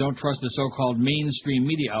sources don't trust the so-called mainstream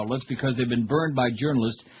media outlets because they've been burned by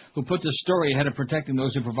journalists who put the story ahead of protecting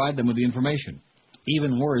those who provide them with the information.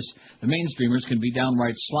 Even worse, the mainstreamers can be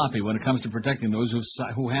downright sloppy when it comes to protecting those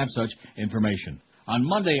who have such information. On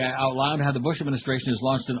Monday, I outlined how the Bush administration has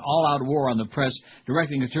launched an all-out war on the press,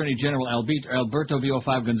 directing Attorney General Alberto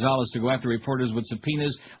VO5 Gonzalez to go after reporters with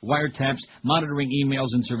subpoenas, wiretaps, monitoring emails,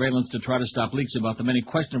 and surveillance to try to stop leaks about the many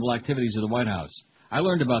questionable activities of the White House. I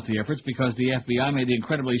learned about the efforts because the FBI made the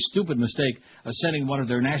incredibly stupid mistake of sending one of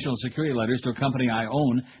their national security letters to a company I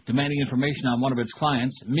own, demanding information on one of its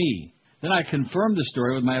clients, me. Then I confirmed the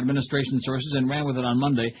story with my administration sources and ran with it on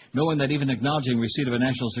Monday, knowing that even acknowledging receipt of a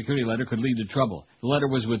national security letter could lead to trouble. The letter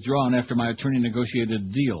was withdrawn after my attorney negotiated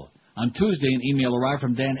a deal. On Tuesday, an email arrived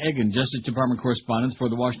from Dan Egan, Justice Department correspondent for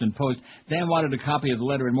the Washington Post. Dan wanted a copy of the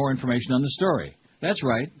letter and more information on the story. That's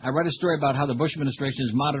right. I read a story about how the Bush administration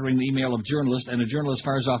is monitoring the email of journalists, and a journalist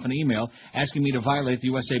fires off an email asking me to violate the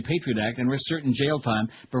USA Patriot Act and risk certain jail time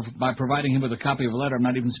by providing him with a copy of a letter I'm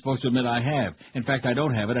not even supposed to admit I have. In fact, I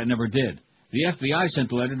don't have it. I never did. The FBI sent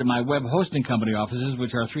the letter to my web hosting company offices,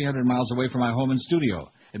 which are 300 miles away from my home and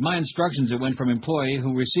studio. At my instructions, it went from employee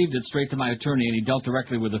who received it straight to my attorney, and he dealt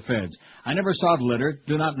directly with the feds. I never saw the letter,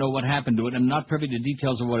 do not know what happened to it, and am not privy to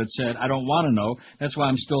details of what it said. I don't want to know. That's why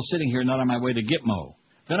I'm still sitting here, not on my way to Gitmo.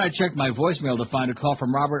 Then I checked my voicemail to find a call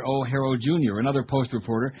from Robert O. Harrow, Jr., another Post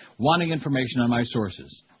reporter, wanting information on my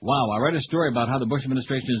sources. Wow, I read a story about how the Bush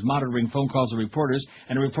administration is monitoring phone calls of reporters,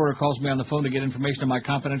 and a reporter calls me on the phone to get information on my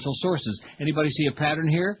confidential sources. Anybody see a pattern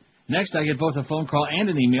here? Next, I get both a phone call and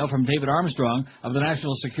an email from David Armstrong of the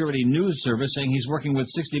National Security News Service saying he's working with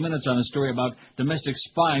 60 Minutes on a story about domestic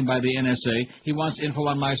spying by the NSA. He wants info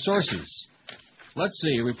on my sources. Let's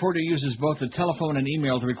see. A reporter uses both the telephone and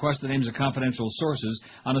email to request the names of confidential sources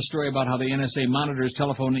on a story about how the NSA monitors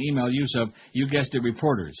telephone and email use of, you guessed it,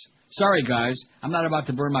 reporters. Sorry, guys. I'm not about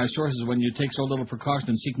to burn my sources when you take so little precaution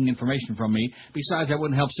in seeking information from me. Besides, that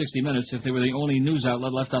wouldn't help 60 Minutes if they were the only news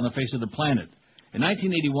outlet left on the face of the planet. In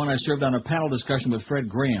 1981, I served on a panel discussion with Fred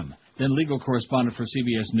Graham, then legal correspondent for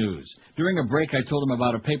CBS News. During a break, I told him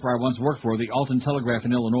about a paper I once worked for, the Alton Telegraph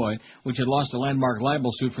in Illinois, which had lost a landmark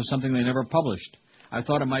libel suit for something they never published. I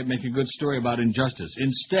thought it might make a good story about injustice.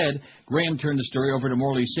 Instead, Graham turned the story over to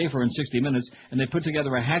Morley Safer in 60 Minutes, and they put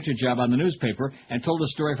together a hatchet job on the newspaper and told the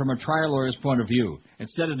story from a trial lawyer's point of view.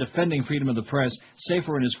 Instead of defending freedom of the press,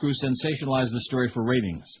 Safer and his crew sensationalized the story for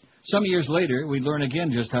ratings. Some years later, we learn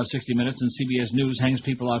again just how 60 Minutes and CBS News hangs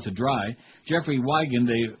people out to dry. Jeffrey Wigand,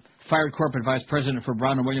 the fired corporate vice president for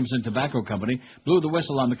Brown & Williamson Tobacco Company, blew the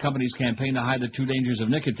whistle on the company's campaign to hide the true dangers of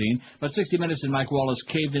nicotine, but 60 Minutes and Mike Wallace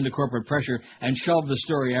caved into corporate pressure and shelved the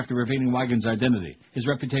story after revealing Wigand's identity. His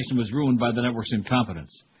reputation was ruined by the network's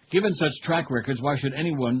incompetence. Given such track records, why should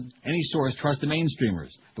any source trust the mainstreamers?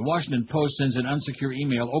 The Washington Post sends an unsecure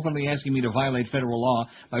email openly asking me to violate federal law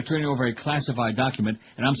by turning over a classified document,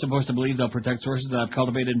 and I'm supposed to believe they'll protect sources that I've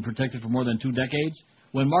cultivated and protected for more than 2 decades?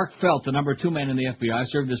 When Mark Felt, the number 2 man in the FBI,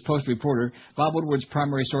 served as Post reporter, Bob Woodward's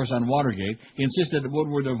primary source on Watergate, he insisted that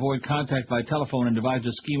Woodward avoid contact by telephone and devised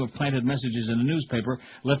a scheme of planted messages in a newspaper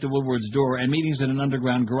left at Woodward's door and meetings in an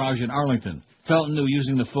underground garage in Arlington. Felton knew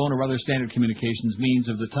using the phone or other standard communications means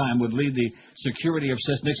of the time would lead the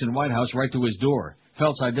security-obsessed Nixon White House right to his door.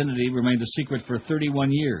 Felt's identity remained a secret for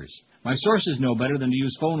 31 years. My sources know better than to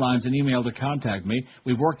use phone lines and email to contact me.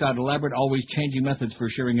 We've worked out elaborate, always changing methods for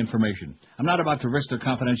sharing information. I'm not about to risk their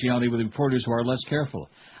confidentiality with reporters who are less careful.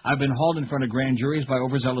 I've been hauled in front of grand juries by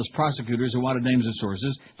overzealous prosecutors who wanted names of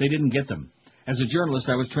sources. They didn't get them. As a journalist,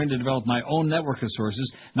 I was trained to develop my own network of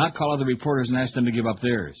sources, not call other reporters and ask them to give up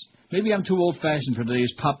theirs. Maybe I'm too old-fashioned for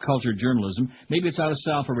today's pop culture journalism. Maybe it's out of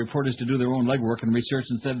style for reporters to do their own legwork and research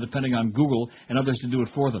instead of depending on Google and others to do it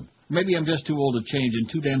for them. Maybe I'm just too old to change and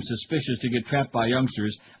too damn suspicious to get trapped by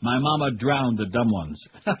youngsters. My mama drowned the dumb ones.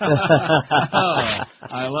 Oh,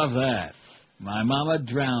 I love that. My mama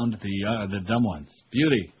drowned the dumb ones.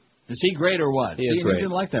 Beauty. Is he great or what? He is great. You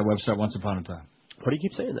didn't like that website once upon a time. Why do you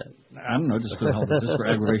keep saying that? I don't know, just for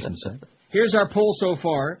aggravation's sake. Here's our poll so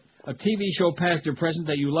far. A TV show past or present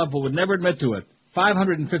that you love but would never admit to it.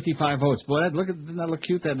 555 votes. Boy, doesn't that look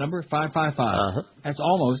cute, that number? 555. That's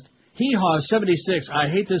almost. Hee-Haw 76. I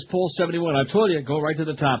hate this poll 71. I told you, go right to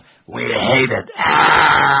the top. We hate it.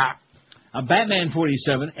 A Batman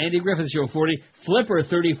 47. Andy Griffith Show 40. Flipper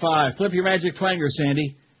 35. Flip your magic twanger,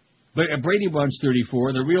 Sandy. Brady Bunch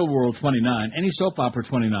 34. The Real World 29. Any Soap Opera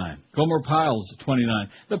 29. Gomer Pyle 29.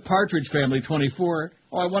 The Partridge Family 24.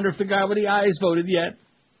 Oh, I wonder if the guy with the eyes voted yet.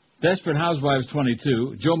 Desperate Housewives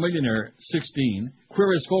 22, Joe Millionaire 16,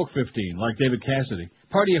 Queer as Folk 15, like David Cassidy,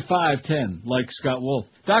 Party of 5 10, like Scott Wolf,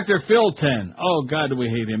 Dr. Phil 10, oh God do we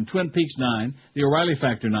hate him, Twin Peaks 9, The O'Reilly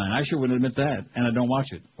Factor 9, I sure wouldn't admit that, and I don't watch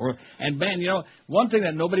it. And Ben, you know, one thing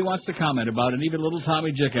that nobody wants to comment about, and even little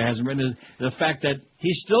Tommy Jicka hasn't written, is the fact that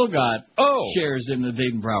he's still got shares in the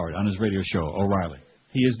Dayton Broward on his radio show, O'Reilly.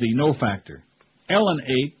 He is the no factor. Ellen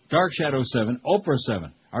 8, Dark Shadow 7, Oprah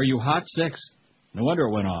 7, Are You Hot 6, no wonder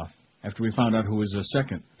it went off after we found out who was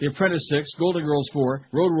second. The Apprentice 6, Golden Girls 4,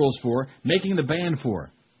 Road Rules 4, Making the Band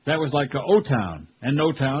 4. That was like O-Town, and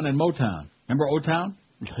No-Town, and Motown. Remember O-Town?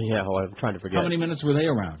 Yeah, well, I'm trying to forget. How many minutes were they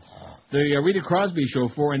around? The Rita Crosby Show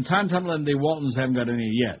 4, and Tom Tummel and the Waltons haven't got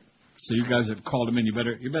any yet. So you guys that called them in, you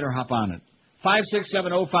better hop on it.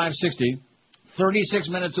 5670560, 36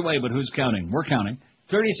 minutes away, but who's counting? We're counting.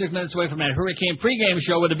 36 minutes away from that Hurricane pregame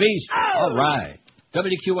show with the Beast. All right.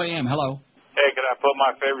 WQAM, hello. Hey, can I put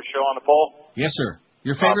my favorite show on the poll? Yes, sir.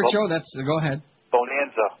 Your favorite show? Go ahead.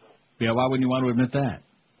 Bonanza. Yeah, why wouldn't you want to admit that?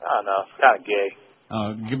 I don't know. It's kind of gay.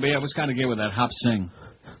 Yeah, it was kind of gay with that hop sing.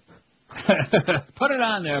 Put it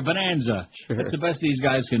on there, Bonanza. Sure. That's the best these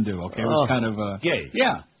guys can do, okay? It was kind of... gay.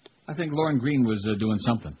 Yeah. I think Lauren Green was doing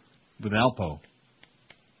something with Alpo.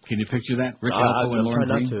 Can you picture that? Rick Alpo and Lauren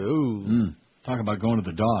Green? Not to. Talk about going to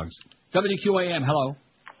the dogs. WQAM, hello.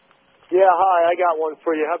 Yeah, hi, I got one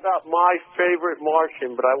for you. How about my favorite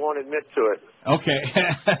Martian, but I won't admit to it? Okay.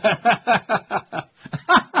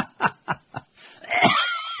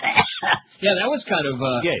 Yeah, that was kind of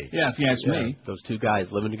gay. Yeah, if you ask me. Those two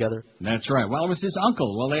guys living together. That's right. Well, it was his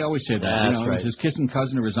uncle. Well, they always say that. That's It was his kissing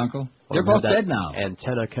cousin or his uncle. Well, They're both dead now.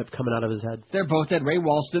 Antenna kept coming out of his head. They're both dead. Ray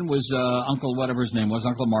Walston was Uncle whatever his name was,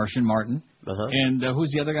 Uncle Martian, Martin. And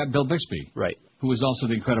who's the other guy? Bill Bixby. Right. Who was also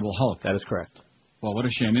the Incredible Hulk. That is correct. Well, what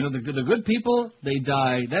a shame. You know, the good people, they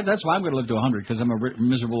die. That's why I'm going to live to 100, because I'm a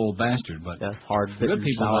miserable old bastard. But the good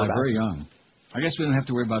people die very young. I guess we don't have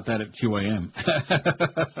to worry about that at QAM.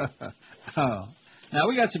 Now,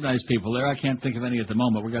 we got some nice people there. I can't think of any at the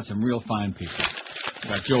moment. We got some real fine people. We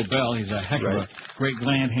got Joe Bell. He's a heck of a great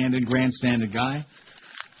gland-handed, grandstanding guy.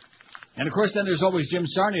 And, of course, then there's always Jim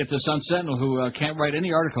Sarney at the Sun Sentinel, who can't write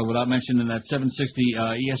any article without mentioning that 760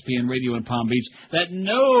 ESPN radio in Palm Beach that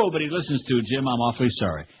nobody listens to, Jim. I'm awfully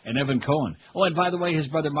sorry. And Evan Cohen. Oh, and by the way, his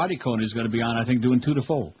brother Marty Cohen is going to be on, I think, doing 2 to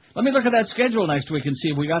 4. Let me look at that schedule next week and see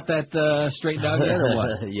if we got that straightened out yet or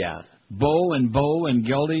what. Yeah. Bo and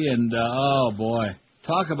Geldy and, oh, boy.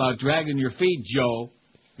 Talk about dragging your feet, Joe.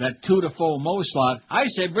 That 2 to 4 Mo slot. I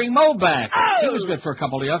said bring Mo back. He was good for a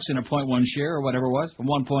couple of yucks in a 0.1 share or whatever it was,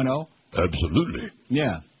 1.0. Absolutely.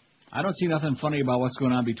 Yeah. I don't see nothing funny about what's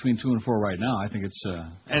going on between 2 and 4 right now. I think it's,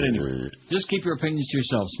 at any rate. Just keep your opinions to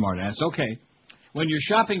yourself, smartass. Okay. When you're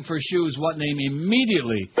shopping for shoes, what name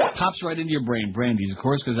immediately pops right into your brain? Brandy's, of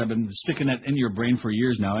course, because I've been sticking that in your brain for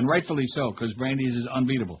years now, and rightfully so, because Brandy's is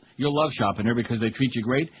unbeatable. You'll love shopping there because they treat you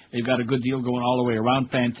great. They've got a good deal going all the way around.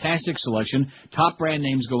 Fantastic selection. Top brand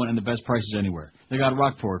names going and the best prices anywhere. They got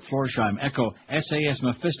Rockport, Florsheim, Echo, SAS,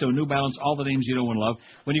 Mephisto, New Balance, all the names you know and love.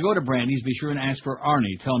 When you go to Brandy's, be sure and ask for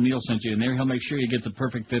Arnie. Tell him Neil sent you in there. He'll make sure you get the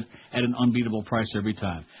perfect fit at an unbeatable price every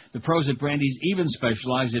time. The pros at Brandy's even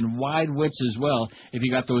specialize in wide widths as well if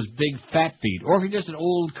you got those big fat feet. Or if you're just an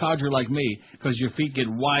old codger like me, because your feet get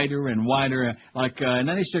wider and wider, and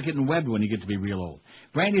then they start getting webbed when you get to be real old.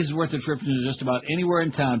 Brandy's is worth a trip to just about anywhere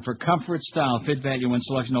in town for comfort, style, fit, value, and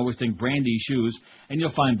selection. Always think Brandy shoes, and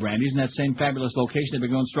you'll find Brandy's in that same fabulous location. They've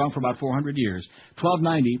been going strong for about 400 years.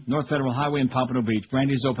 1290 North Federal Highway in Pompano Beach.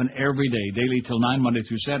 Brandy's open every day, daily till 9, Monday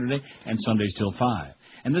through Saturday, and Sundays till 5.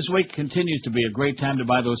 And this week continues to be a great time to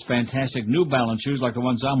buy those fantastic New Balance shoes like the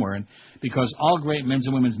ones I'm wearing, because all great men's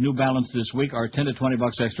and women's New Balance this week are 10 to 20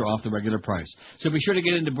 bucks extra off the regular price. So be sure to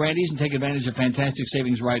get into Brandy's and take advantage of fantastic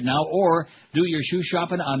savings right now, or do your shoe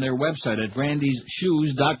shopping on their website at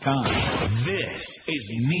brandysshoes.com. This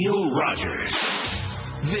is Neil Rogers.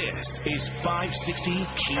 This is 560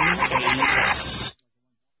 Keen AM.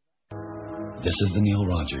 This is the Neil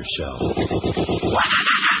Rogers Show.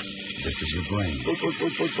 This is your brain.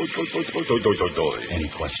 Any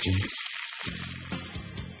questions?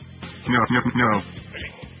 No.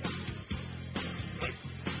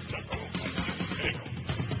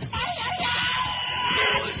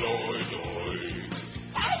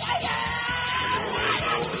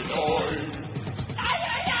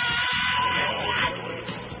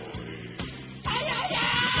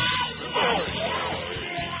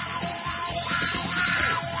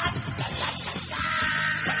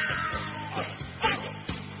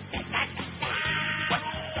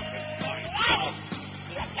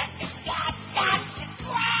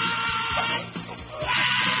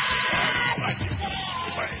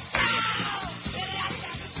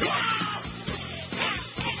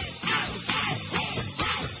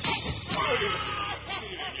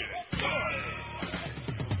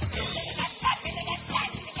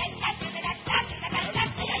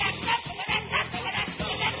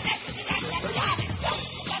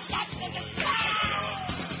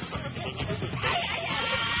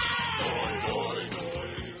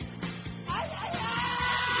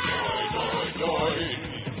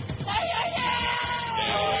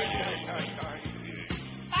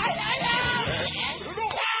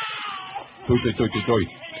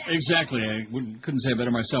 Exactly. I couldn't say it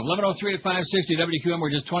better myself. 11:03 at 560 WQM.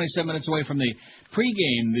 We're just 27 minutes away from the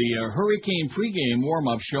pregame, the Hurricane pregame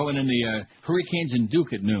warm-up show, and then the Hurricanes and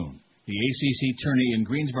Duke at noon. The ACC tourney in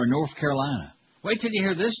Greensboro, North Carolina. Wait till you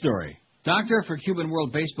hear this story. Doctor for Cuban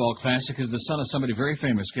World Baseball Classic is the son of somebody very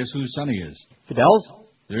famous. Guess whose son he is? Fidel's?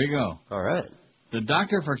 There you go. All right. The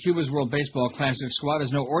doctor for Cuba's World Baseball Classic squad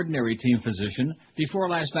is no ordinary team physician. Before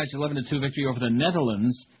last night's 11-2 victory over the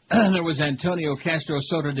Netherlands, there was Antonio Castro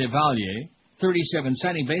Soto de Valle, 37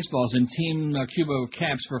 signing baseballs in Team Cuba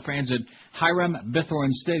caps for fans at Hiram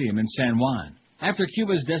Bithorn Stadium in San Juan. After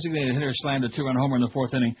Cuba's designated hitter slammed a two-run homer in the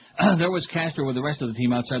fourth inning, there was Castro with the rest of the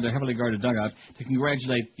team outside their heavily guarded dugout to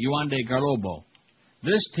congratulate Yuande Garlobo.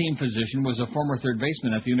 This team physician was a former third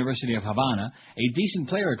baseman at the University of Havana, a decent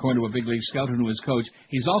player according to a big league scout who knew his coach.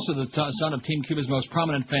 He's also the son of Team Cuba's most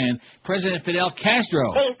prominent fan, President Fidel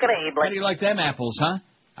Castro. Incredible. How do you like them apples, huh?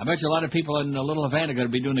 I bet you a lot of people in Little Havana are going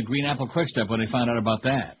to be doing the green apple quick step when they find out about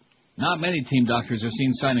that. Not many team doctors are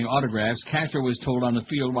seen signing autographs. Castro was told on the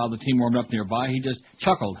field while the team warmed up nearby. He just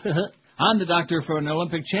chuckled. I'm the doctor for an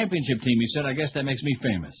Olympic championship team, he said. I guess that makes me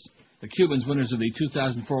famous. The Cubans, winners of the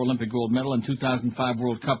 2004 Olympic gold medal and 2005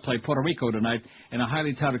 World Cup, play Puerto Rico tonight in a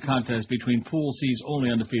highly touted contest between Pool C's only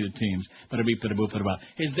undefeated teams.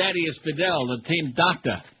 His daddy is Fidel, the team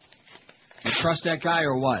doctor. You trust that guy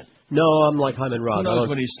or what? No, I'm like Hyman Roth. Who knows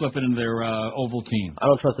what he's slipping into their oval team? I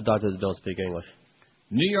don't trust the doctors that don't speak English.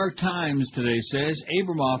 New York Times today says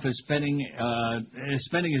Abramoff is spending, his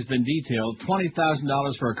spending has been detailed,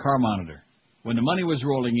 $20,000 for a car monitor. When the money was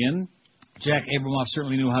rolling in, Jack Abramoff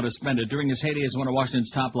certainly knew how to spend it. During his heyday as one of Washington's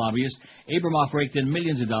top lobbyists, Abramoff raked in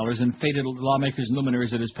millions of dollars and faded lawmakers and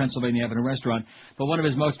luminaries at his Pennsylvania Avenue restaurant. But one of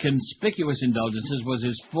his most conspicuous indulgences was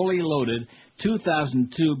his fully loaded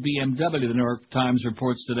 2002 BMW, the New York Times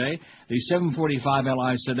reports today. The 745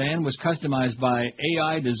 Li sedan was customized by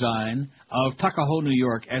AI Design of Tuckahoe, New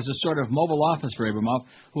York, as a sort of mobile office for Abramoff,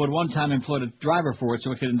 who at one time employed a driver for it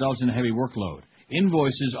so it could indulge in a heavy workload.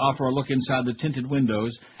 Invoices offer a look inside the tinted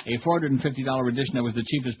windows, a $450 edition that was the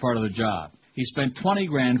cheapest part of the job. He spent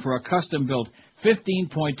 $20,000 for a custom-built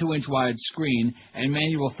 15.2-inch wide screen and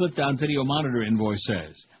manual flip-down video monitor, invoice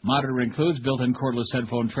says. Monitor includes built-in cordless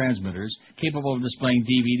headphone transmitters, capable of displaying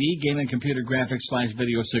DVD, game and computer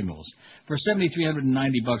graphics/video signals. For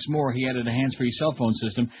 $7,390 more, he added a hands-free cell phone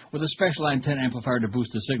system with a special antenna amplifier to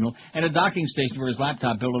boost the signal and a docking station for his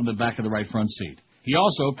laptop built on the back of the right front seat. He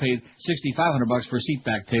also paid $6,500 for seat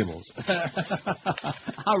back tables.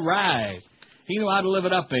 All right. He knew how to live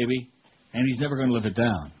it up, baby. And he's never going to live it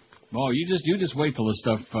down. Oh, you just wait till this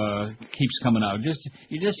stuff keeps coming out.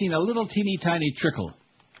 You just seen a little teeny tiny trickle.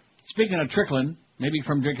 Speaking of trickling, maybe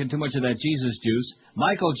from drinking too much of that Jesus juice,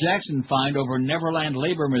 Michael Jackson fined over Neverland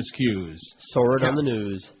labor miscues. Saw it on the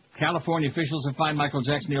news. California officials have fined Michael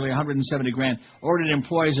Jackson nearly $170,000, ordered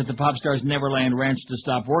employees at the pop star's Neverland Ranch to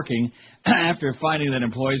stop working after finding that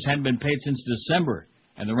employees hadn't been paid since December,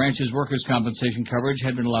 and the ranch's workers' compensation coverage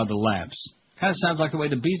had been allowed to lapse. Kind of sounds like the way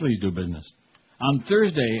the Beasleys do business. On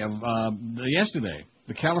Thursday of yesterday,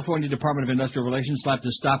 the California Department of Industrial Relations slapped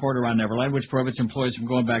a stop order on Neverland, which prohibits employees from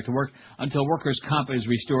going back to work until workers' comp is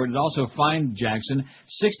restored. It also fined Jackson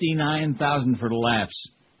 $69,000 for the lapse.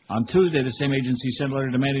 On Tuesday, the same agency sent a letter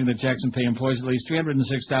demanding that Jackson pay employees at least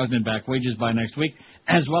 $306,000 in back wages by next week,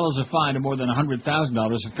 as well as a fine of more than $100,000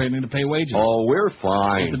 for failing to pay wages. Oh, we're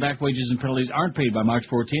fine. If the back wages and penalties aren't paid by March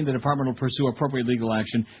 14, the department will pursue appropriate legal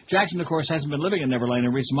action. Jackson, of course, hasn't been living in Neverland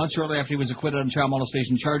in recent months. Shortly after he was acquitted on child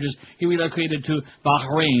molestation charges, he relocated to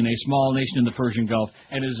Bahrain, a small nation in the Persian Gulf,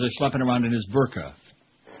 and is schlepping around in his burqa,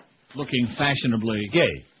 looking fashionably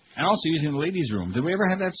gay. And also using the ladies' room. Did we ever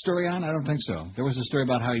have that story on? I don't think so. There was a story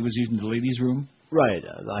about how he was using the ladies' room. Right.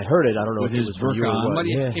 I heard it. I don't know with if it his was burqa on. But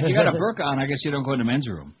if you got a burqa on, I guess you don't go in the men's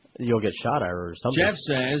room. You'll get shot at or something. Jeff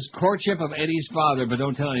says, courtship of Eddie's father, but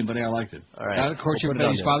don't tell anybody I liked it. All right. Courtship of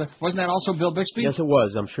Eddie's father. Wasn't that also Bill Bixby? Yes, it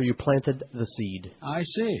was. I'm sure you planted the seed. I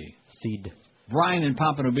see. Seed. Brian in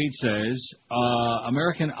Pompano Beach says,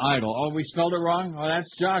 American Idol. Oh, we spelled it wrong? Oh,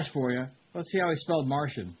 that's Josh for you. Let's see how he spelled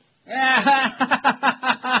Martian.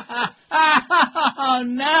 Oh,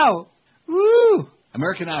 no. Woo!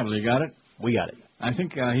 American Idol, you got it? We got it. I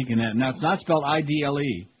think he can add. Now, it's not spelled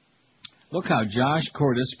I-D-L-E. Look how Josh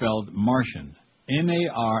Cordes spelled Martian.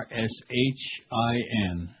 M-A-R-S-H-I-N.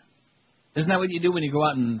 Isn't that what you do when you go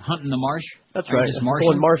out and hunt in the marsh? That's Are right. you just Martian?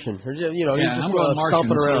 Going Martian. You know, yeah, you're I'm just going Martian.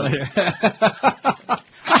 stomping around.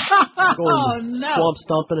 Oh, no. Swamp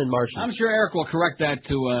stomping and Martian. I'm sure Eric will correct that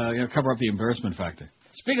to cover up the embarrassment factor.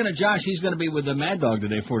 Speaking of Josh, he's going to be with the Mad Dog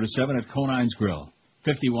today, 4 to 7 at Conine's Grill,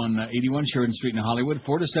 5181 Sheridan Street in Hollywood.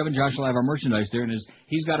 4 to 7, Josh will have our merchandise there, and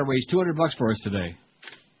he's got to raise $200 for us today.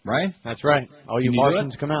 Right? That's right. All you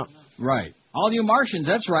Martians come out. Right. All you Martians,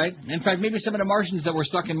 that's right. In fact, maybe some of the Martians that were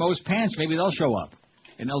stuck in Moe's pants, maybe they'll show up,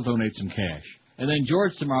 and they'll donate some cash. And then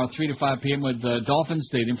George tomorrow, 3 to 5 p.m. with Dolphin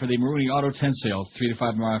Stadium for the Maruni Auto Tent Sale, 3 to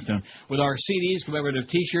 5 tomorrow afternoon. With our CDs, commemorative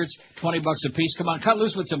T-shirts, $20 a piece. Come on, cut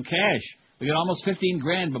loose with some cash. We got almost 15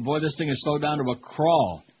 grand, but boy, this thing has slowed down to a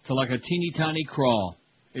crawl, to like a teeny tiny crawl.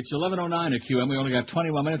 It's 11:09 at QM. We only got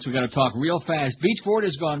 21 minutes. We got to talk real fast. Beach Ford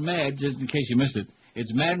has gone mad, just in case you missed it.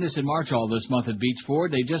 It's madness in March all this month at Beach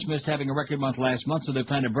Ford. They just missed having a record month last month, so they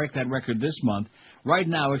plan to break that record this month. Right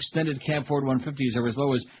now, extended cab Ford 150s are as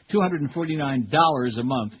low as $249 a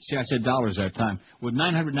month. See, I said dollars that time. With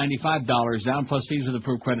 $995 down, plus fees with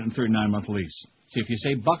approved credit and 39-month lease. See, if you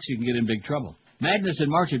say bucks, you can get in big trouble. Madness in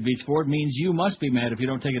March at Beach Ford means you must be mad if you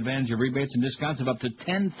don't take advantage of rebates and discounts of up to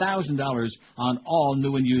 $10,000 on all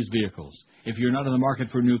new and used vehicles. If you're not in the market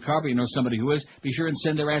for a new car, but you know somebody who is, be sure and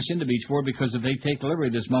send their ass into Beach Ford, because if they take delivery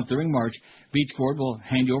this month during March, Beach Ford will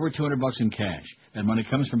hand you over $200 in cash. That money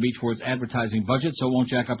comes from Beach Ford's advertising budget, so it won't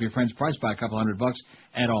jack up your friend's price by a couple $100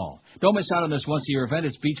 at all. Don't miss out on this once-a-year event.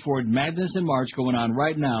 It's Beach Ford Madness in March going on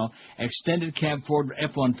right now. Extended cab Ford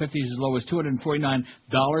F-150s as low as $249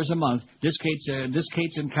 a month.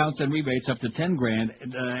 Discounts and counts and rebates up to $10 grand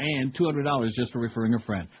and $200 just for referring a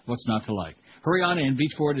friend. What's not to like? Hurry on in.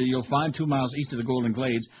 Beach Ford, you'll find 2 miles east of the Golden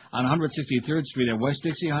Glades on 163rd Street at West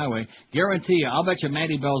Dixie Highway. Guarantee you, I'll bet you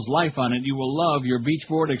Matty Bell's life on it. You will love your Beach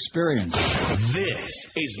Ford experience. This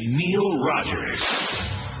is Neil Rogers.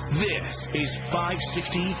 This is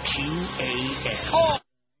 560 QAM. Oh.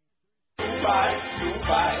 Dubai,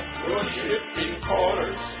 your shipping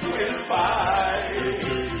quarters will buy.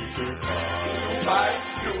 Dubai,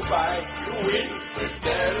 you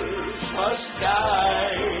infidels must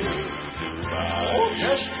die. Oh,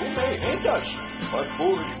 yes, you may hate us, but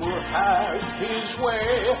Bush will have his way.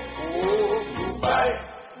 Oh, Dubai,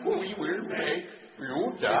 we will make you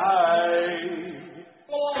die.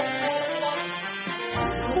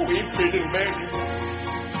 We've been men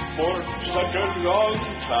for such a long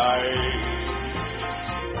time,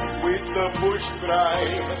 with the Bush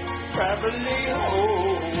Drive family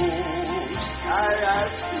host. I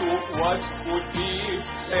ask you, what would be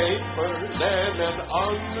safer than an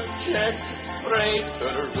unchecked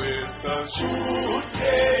freighter with a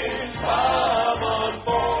suitcase bomb on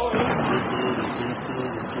board?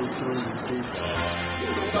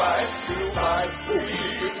 Dubai, we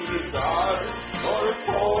will guard your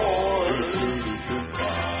port.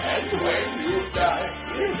 And when you die,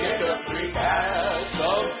 you get a free glass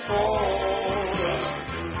of port.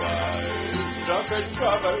 Duck and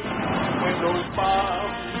cover when those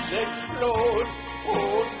bombs explode.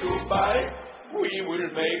 Oh, Dubai, we will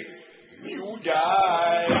make you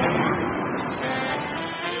die.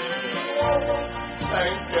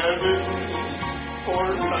 Thank heaven for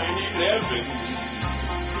 9/11.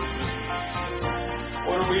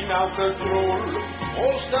 For we now control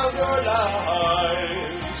most of our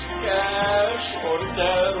lives. cash for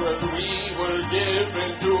terror, and we were given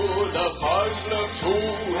to the Muslims who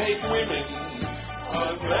hate women.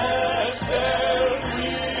 Unless they're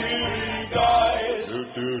really guys,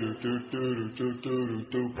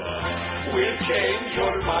 we'll change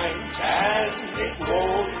your mind and it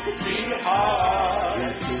won't be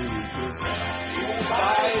hard. You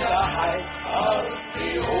buy the height of the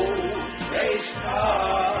old race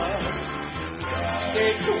car.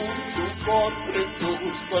 Stay tuned to corporate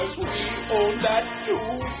news, 'cause we own that too.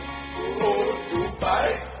 Go to buy,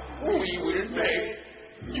 we will make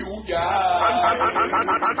you die.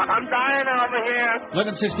 I'm dying over here.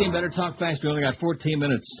 11:16, better talk faster. We only got 14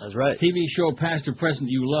 minutes. That's right. TV show past or present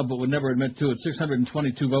you love but would never admit to it.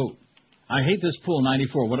 622 vote. I hate this pool,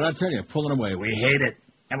 94. What did I tell you? Pulling away. We hate it.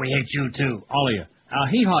 And we hate you, too. All of you.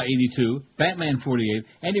 Hee-Haw, 82. Batman, 48.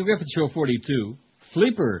 Andy Griffith Show, 42.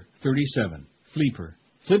 Fleeper, 37. Fleeper.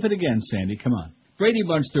 Flip it again, Sandy. Come on. Brady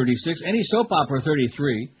Bunch, 36. Any Soap Opera,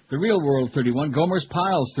 33. The Real World, 31. Gomer's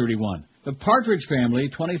Piles, 31. The Partridge Family,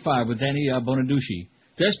 25, with Danny Bonaducci.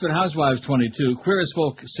 Desperate Housewives, 22. Queer as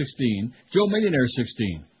Folk, 16. Joe Millionaire,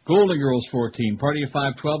 16. Golden Girls, 14. Party of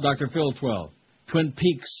 5, 12. Dr. Phil, 12. Twin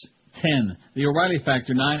Peaks, 10. The O'Reilly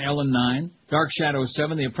Factor, 9. Ellen, 9. Dark Shadows,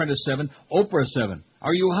 7. The Apprentice, 7. Oprah, 7.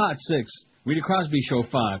 Are You Hot, 6. Rita Crosby Show,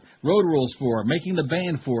 5. Road Rules, 4. Making the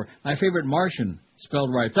Band, 4. My Favorite Martian,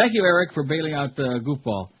 spelled right. Thank you, Eric, for bailing out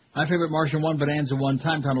Goofball. My Favorite Martian, 1. Bonanza, 1.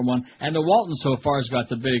 Time Tunnel, 1. And the Walton so far has got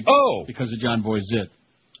the big... Oh! Because of John Boy Zit.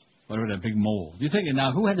 Whatever that big mole. Do you think,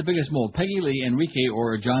 now, who had the biggest mole? Peggy Lee, Enrique,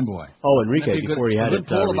 or John Boy? Oh, Enrique, before he had it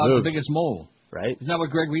poll about removed. the biggest mole. Right. Isn't that what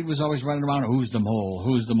Greg Reed was always running around? Who's the mole?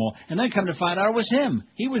 Who's the mole? And then come to find out it was him.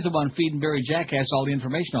 He was the one feeding Barry Jackass all the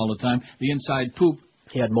information all the time, the inside poop.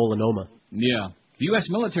 He had melanoma. Yeah. The U.S.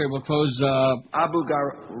 military will close Abu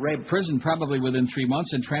Ghraib prison probably within 3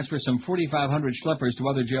 months and transfer some 4,500 schleppers to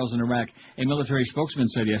other jails in Iraq, a military spokesman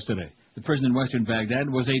said yesterday. The prison in western Baghdad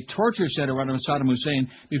was a torture center run by Saddam Hussein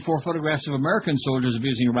before photographs of American soldiers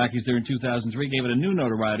abusing Iraqis there in 2003 gave it a new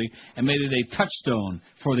notoriety and made it a touchstone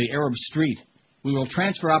for the Arab street. We will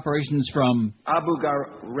transfer operations from Abu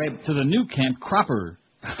Ghraib to the new Camp Cropper.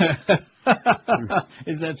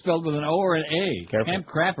 Is that spelled with an O or an A? Careful. Camp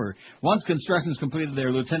Crapper. Once construction is completed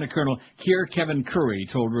there, Lieutenant Colonel Keir Kevin Curry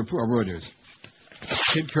told Reuters.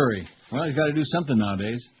 Kid Curry. Well, he's got to do something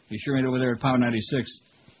nowadays. He sure ain't over there at Power 96.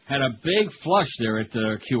 Had a big flush there at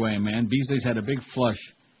QA, man. Beasley's had a big flush.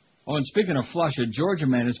 Oh, and speaking of flush, a Georgia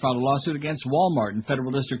man has filed a lawsuit against Walmart in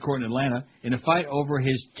Federal District Court in Atlanta in a fight over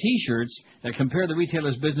his T-shirts that compare the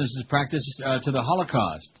retailer's business practices to the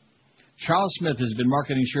Holocaust. Charles Smith has been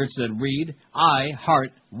marketing shirts that read, I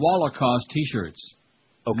heart Holocaust T-shirts.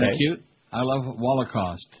 Okay. Isn't that cute? I love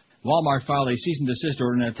Holocaust. Walmart filed a cease and desist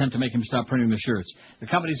order in an attempt to make him stop printing the shirts. The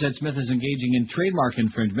company said Smith is engaging in trademark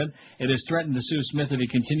infringement. It has threatened to sue Smith if he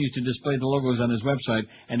continues to display the logos on his website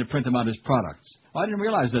and to print them out as products. Well, I didn't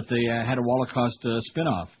realize that they had a Holocaust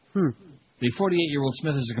spin-off. The 48-year-old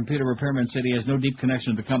Smith is a computer repairman, said he has no deep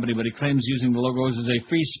connection to the company, but he claims using the logos is a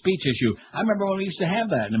free speech issue. I remember when we used to have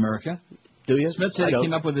that in America. Do you? Smith said he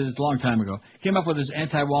came up with this a long time ago. Came up with his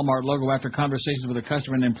anti-Walmart logo after conversations with a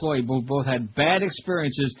customer and employee who both had bad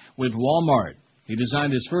experiences with Walmart. He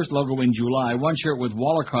designed his first logo in July, one shirt with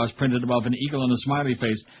Holocaust printed above an eagle and a smiley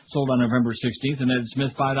face, sold on November 16th, and netted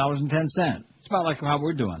Smith $5.10. It's about like how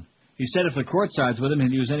we're doing. He said if the court sides with him,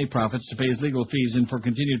 he'd use any profits to pay his legal fees and for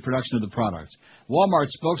continued production of the products. Walmart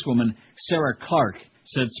spokeswoman Sarah Clark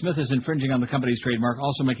said Smith is infringing on the company's trademark,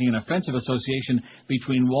 also making an offensive association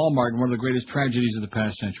between Walmart and one of the greatest tragedies of the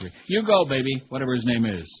past century. You go, baby, whatever his name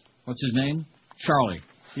is. What's his name? Charlie.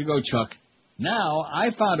 You go, Chuck. Now, I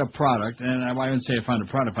found a product, and I didn't say I found a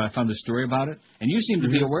product, but I found a story about it, and you seem to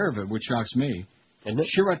be aware of it, which shocks me.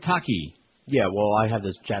 Shirataki. Yeah, well, I have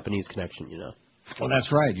this Japanese connection, you know. Well,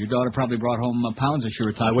 that's right. Your daughter probably brought home pounds of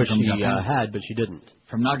shirataki. I wish from she Japan. had, but she didn't.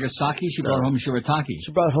 From Nagasaki, she brought home shirataki.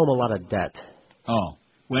 She brought home a lot of debt. Oh.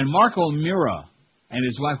 When Marco Mura and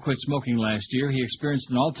his wife quit smoking last year, he experienced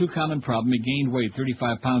an all-too-common problem. He gained weight,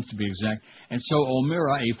 35 pounds to be exact. And so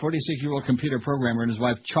Omura, a 46-year-old computer programmer, and his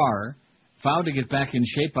wife Char vowed to get back in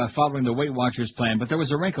shape by following the Weight Watchers plan. But there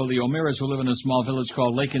was a wrinkle. The Omiras, who live in a small village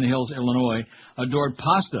called Lake in the Hills, Illinois, adored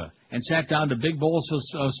pasta and sat down to big bowls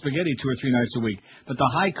of spaghetti 2 or 3 nights a week. But the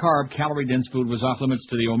high-carb, calorie-dense food was off limits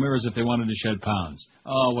to the Omiras if they wanted to shed pounds.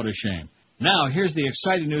 Oh, what a shame. Now, here's the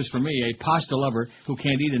exciting news for me, a pasta lover who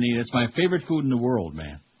can't eat any. It's my favorite food in the world,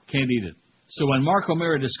 man. Can't eat it. So when Mark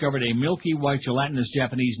O'Meara discovered a milky white gelatinous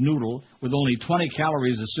Japanese noodle with only 20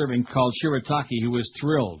 calories a serving called shirataki, he was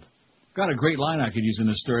thrilled. Got a great line I could use in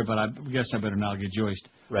this story, but I guess I better not get joiced.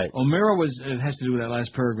 Right. It has to do with that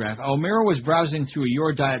last paragraph. O'Meara was browsing through a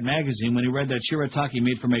Your Diet magazine when he read that shirataki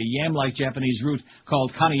made from a yam-like Japanese root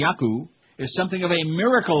called kanyaku is something of a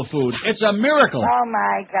miracle food. It's a miracle. Oh,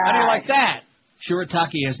 my God. How do you like that?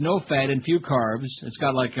 Shirataki has no fat and few carbs. It's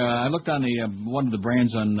got I looked on the one of the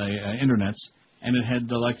brands on the internets, and it had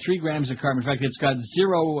 3 grams of carb. In fact, it's got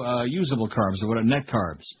 0 usable carbs, or net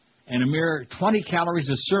carbs. And a mere 20 calories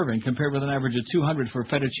a serving compared with an average of 200 for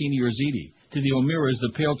fettuccine or ziti. To the O'Mearas,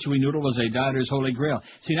 the pale chewy noodle was a dieter's holy grail.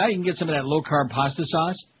 See, now you can get some of that low-carb pasta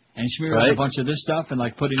sauce and smear it with a bunch of this stuff and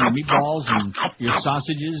put in your meatballs and your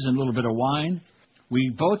sausages and a little bit of wine. We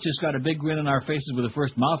both just got a big grin on our faces with the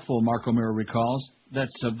first mouthful, Mark O'Meara recalls.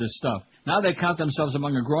 That's of this stuff. Now they count themselves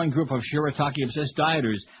among a growing group of shirataki-obsessed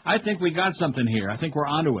dieters. I think we got something here. I think we're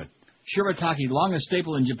onto it. Shirataki, long a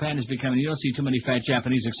staple in Japan, is becoming, you don't see too many fat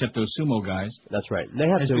Japanese except those sumo guys. That's right. They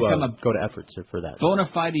have to go to efforts for that. Bona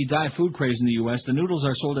fide diet food craze in the U.S. The noodles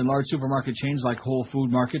are sold in large supermarket chains like Whole Food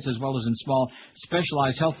Markets, as well as in small,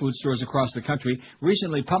 specialized health food stores across the country.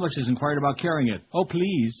 Recently, Publix has inquired about carrying it. Oh,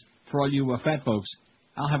 please, for all you fat folks.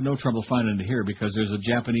 I'll have no trouble finding it here because there's a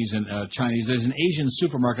Japanese and Chinese. There's an Asian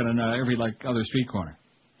supermarket on every other street corner.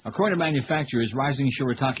 According to manufacturers, rising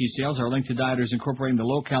shirataki sales are linked to dieters incorporating the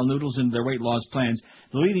low-cal noodles into their weight loss plans.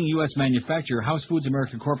 The leading U.S. manufacturer, House Foods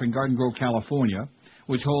America Corp. in Garden Grove, California,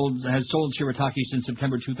 which has sold shirataki since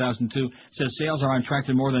September 2002, says sales are on track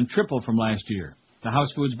to more than triple from last year. The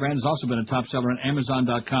House Foods brand has also been a top seller on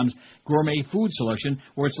Amazon.com's gourmet food selection,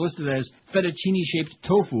 where it's listed as fettuccine-shaped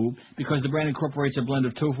tofu because the brand incorporates a blend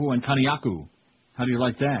of tofu and kanyaku. How do you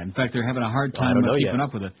like that? In fact, they're having a hard time keeping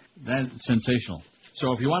up with it. That's sensational.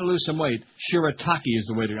 So if you want to lose some weight, shirataki is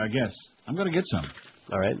the way to, I guess. I'm going to get some.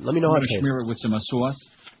 All right. Let me know how to smear it with some sauce,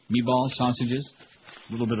 meatballs, sausages,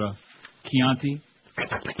 a little bit of Chianti.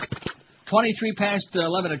 23 past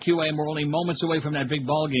 11 at QAM. We're only moments away from that big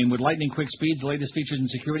ball game with lightning-quick speeds, the latest features in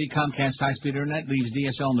security. Comcast high-speed internet leaves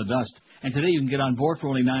DSL in the dust. And today you can get on board for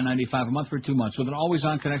only $9.95 a month for 2 months. With an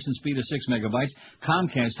always-on connection speed of 6 megabytes,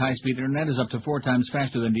 Comcast high-speed internet is up to 4 times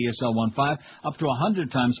faster than DSL 1.5, up to 100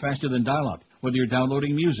 times faster than dial-up. Whether you're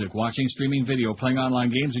downloading music, watching streaming video, playing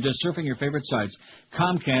online games, or just surfing your favorite sites,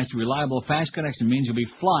 Comcast's reliable, fast connection means you'll be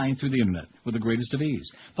flying through the internet with the greatest of ease.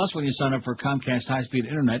 Plus, when you sign up for Comcast high-speed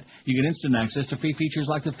internet, you get instant access to free features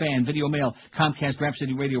like the Fan, Video Mail, Comcast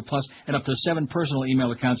Rhapsody Radio Plus, and up to 7 personal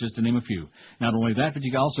email accounts, just to name a few. Not only that, but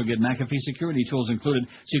you can also get McAfee security tools included,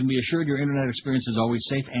 so you can be assured your internet experience is always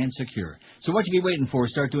safe and secure. So what you be waiting for?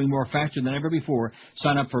 Start doing more faster than ever before.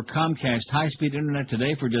 Sign up for Comcast high-speed internet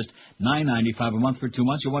today for just $9.95 a month for 2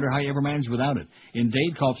 months. You wonder how you ever managed without it. In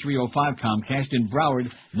Dade, call 305-COMCAST. In Broward,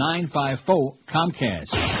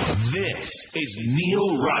 954-COMCAST. This is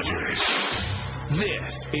Neil Rogers.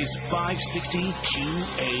 This is 560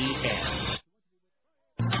 QAM.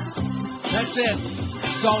 That's it.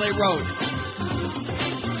 That's all they wrote.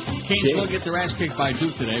 Canes will get their ass kicked by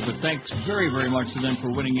Duke today, but thanks very, very much to them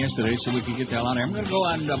for winning yesterday so we could get the hell out of here. I'm going to go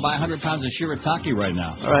out and buy 100 pounds of shirataki right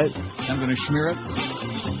now. All right. I'm going to smear it.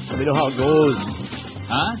 Let me know how it goes.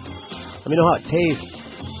 Huh? Let me know how it tastes.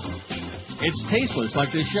 It's tasteless,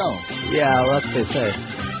 like this show. Yeah, well, that's what they say.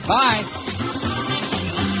 Bye.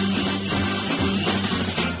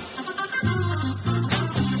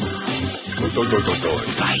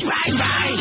 Bye, bye, bye.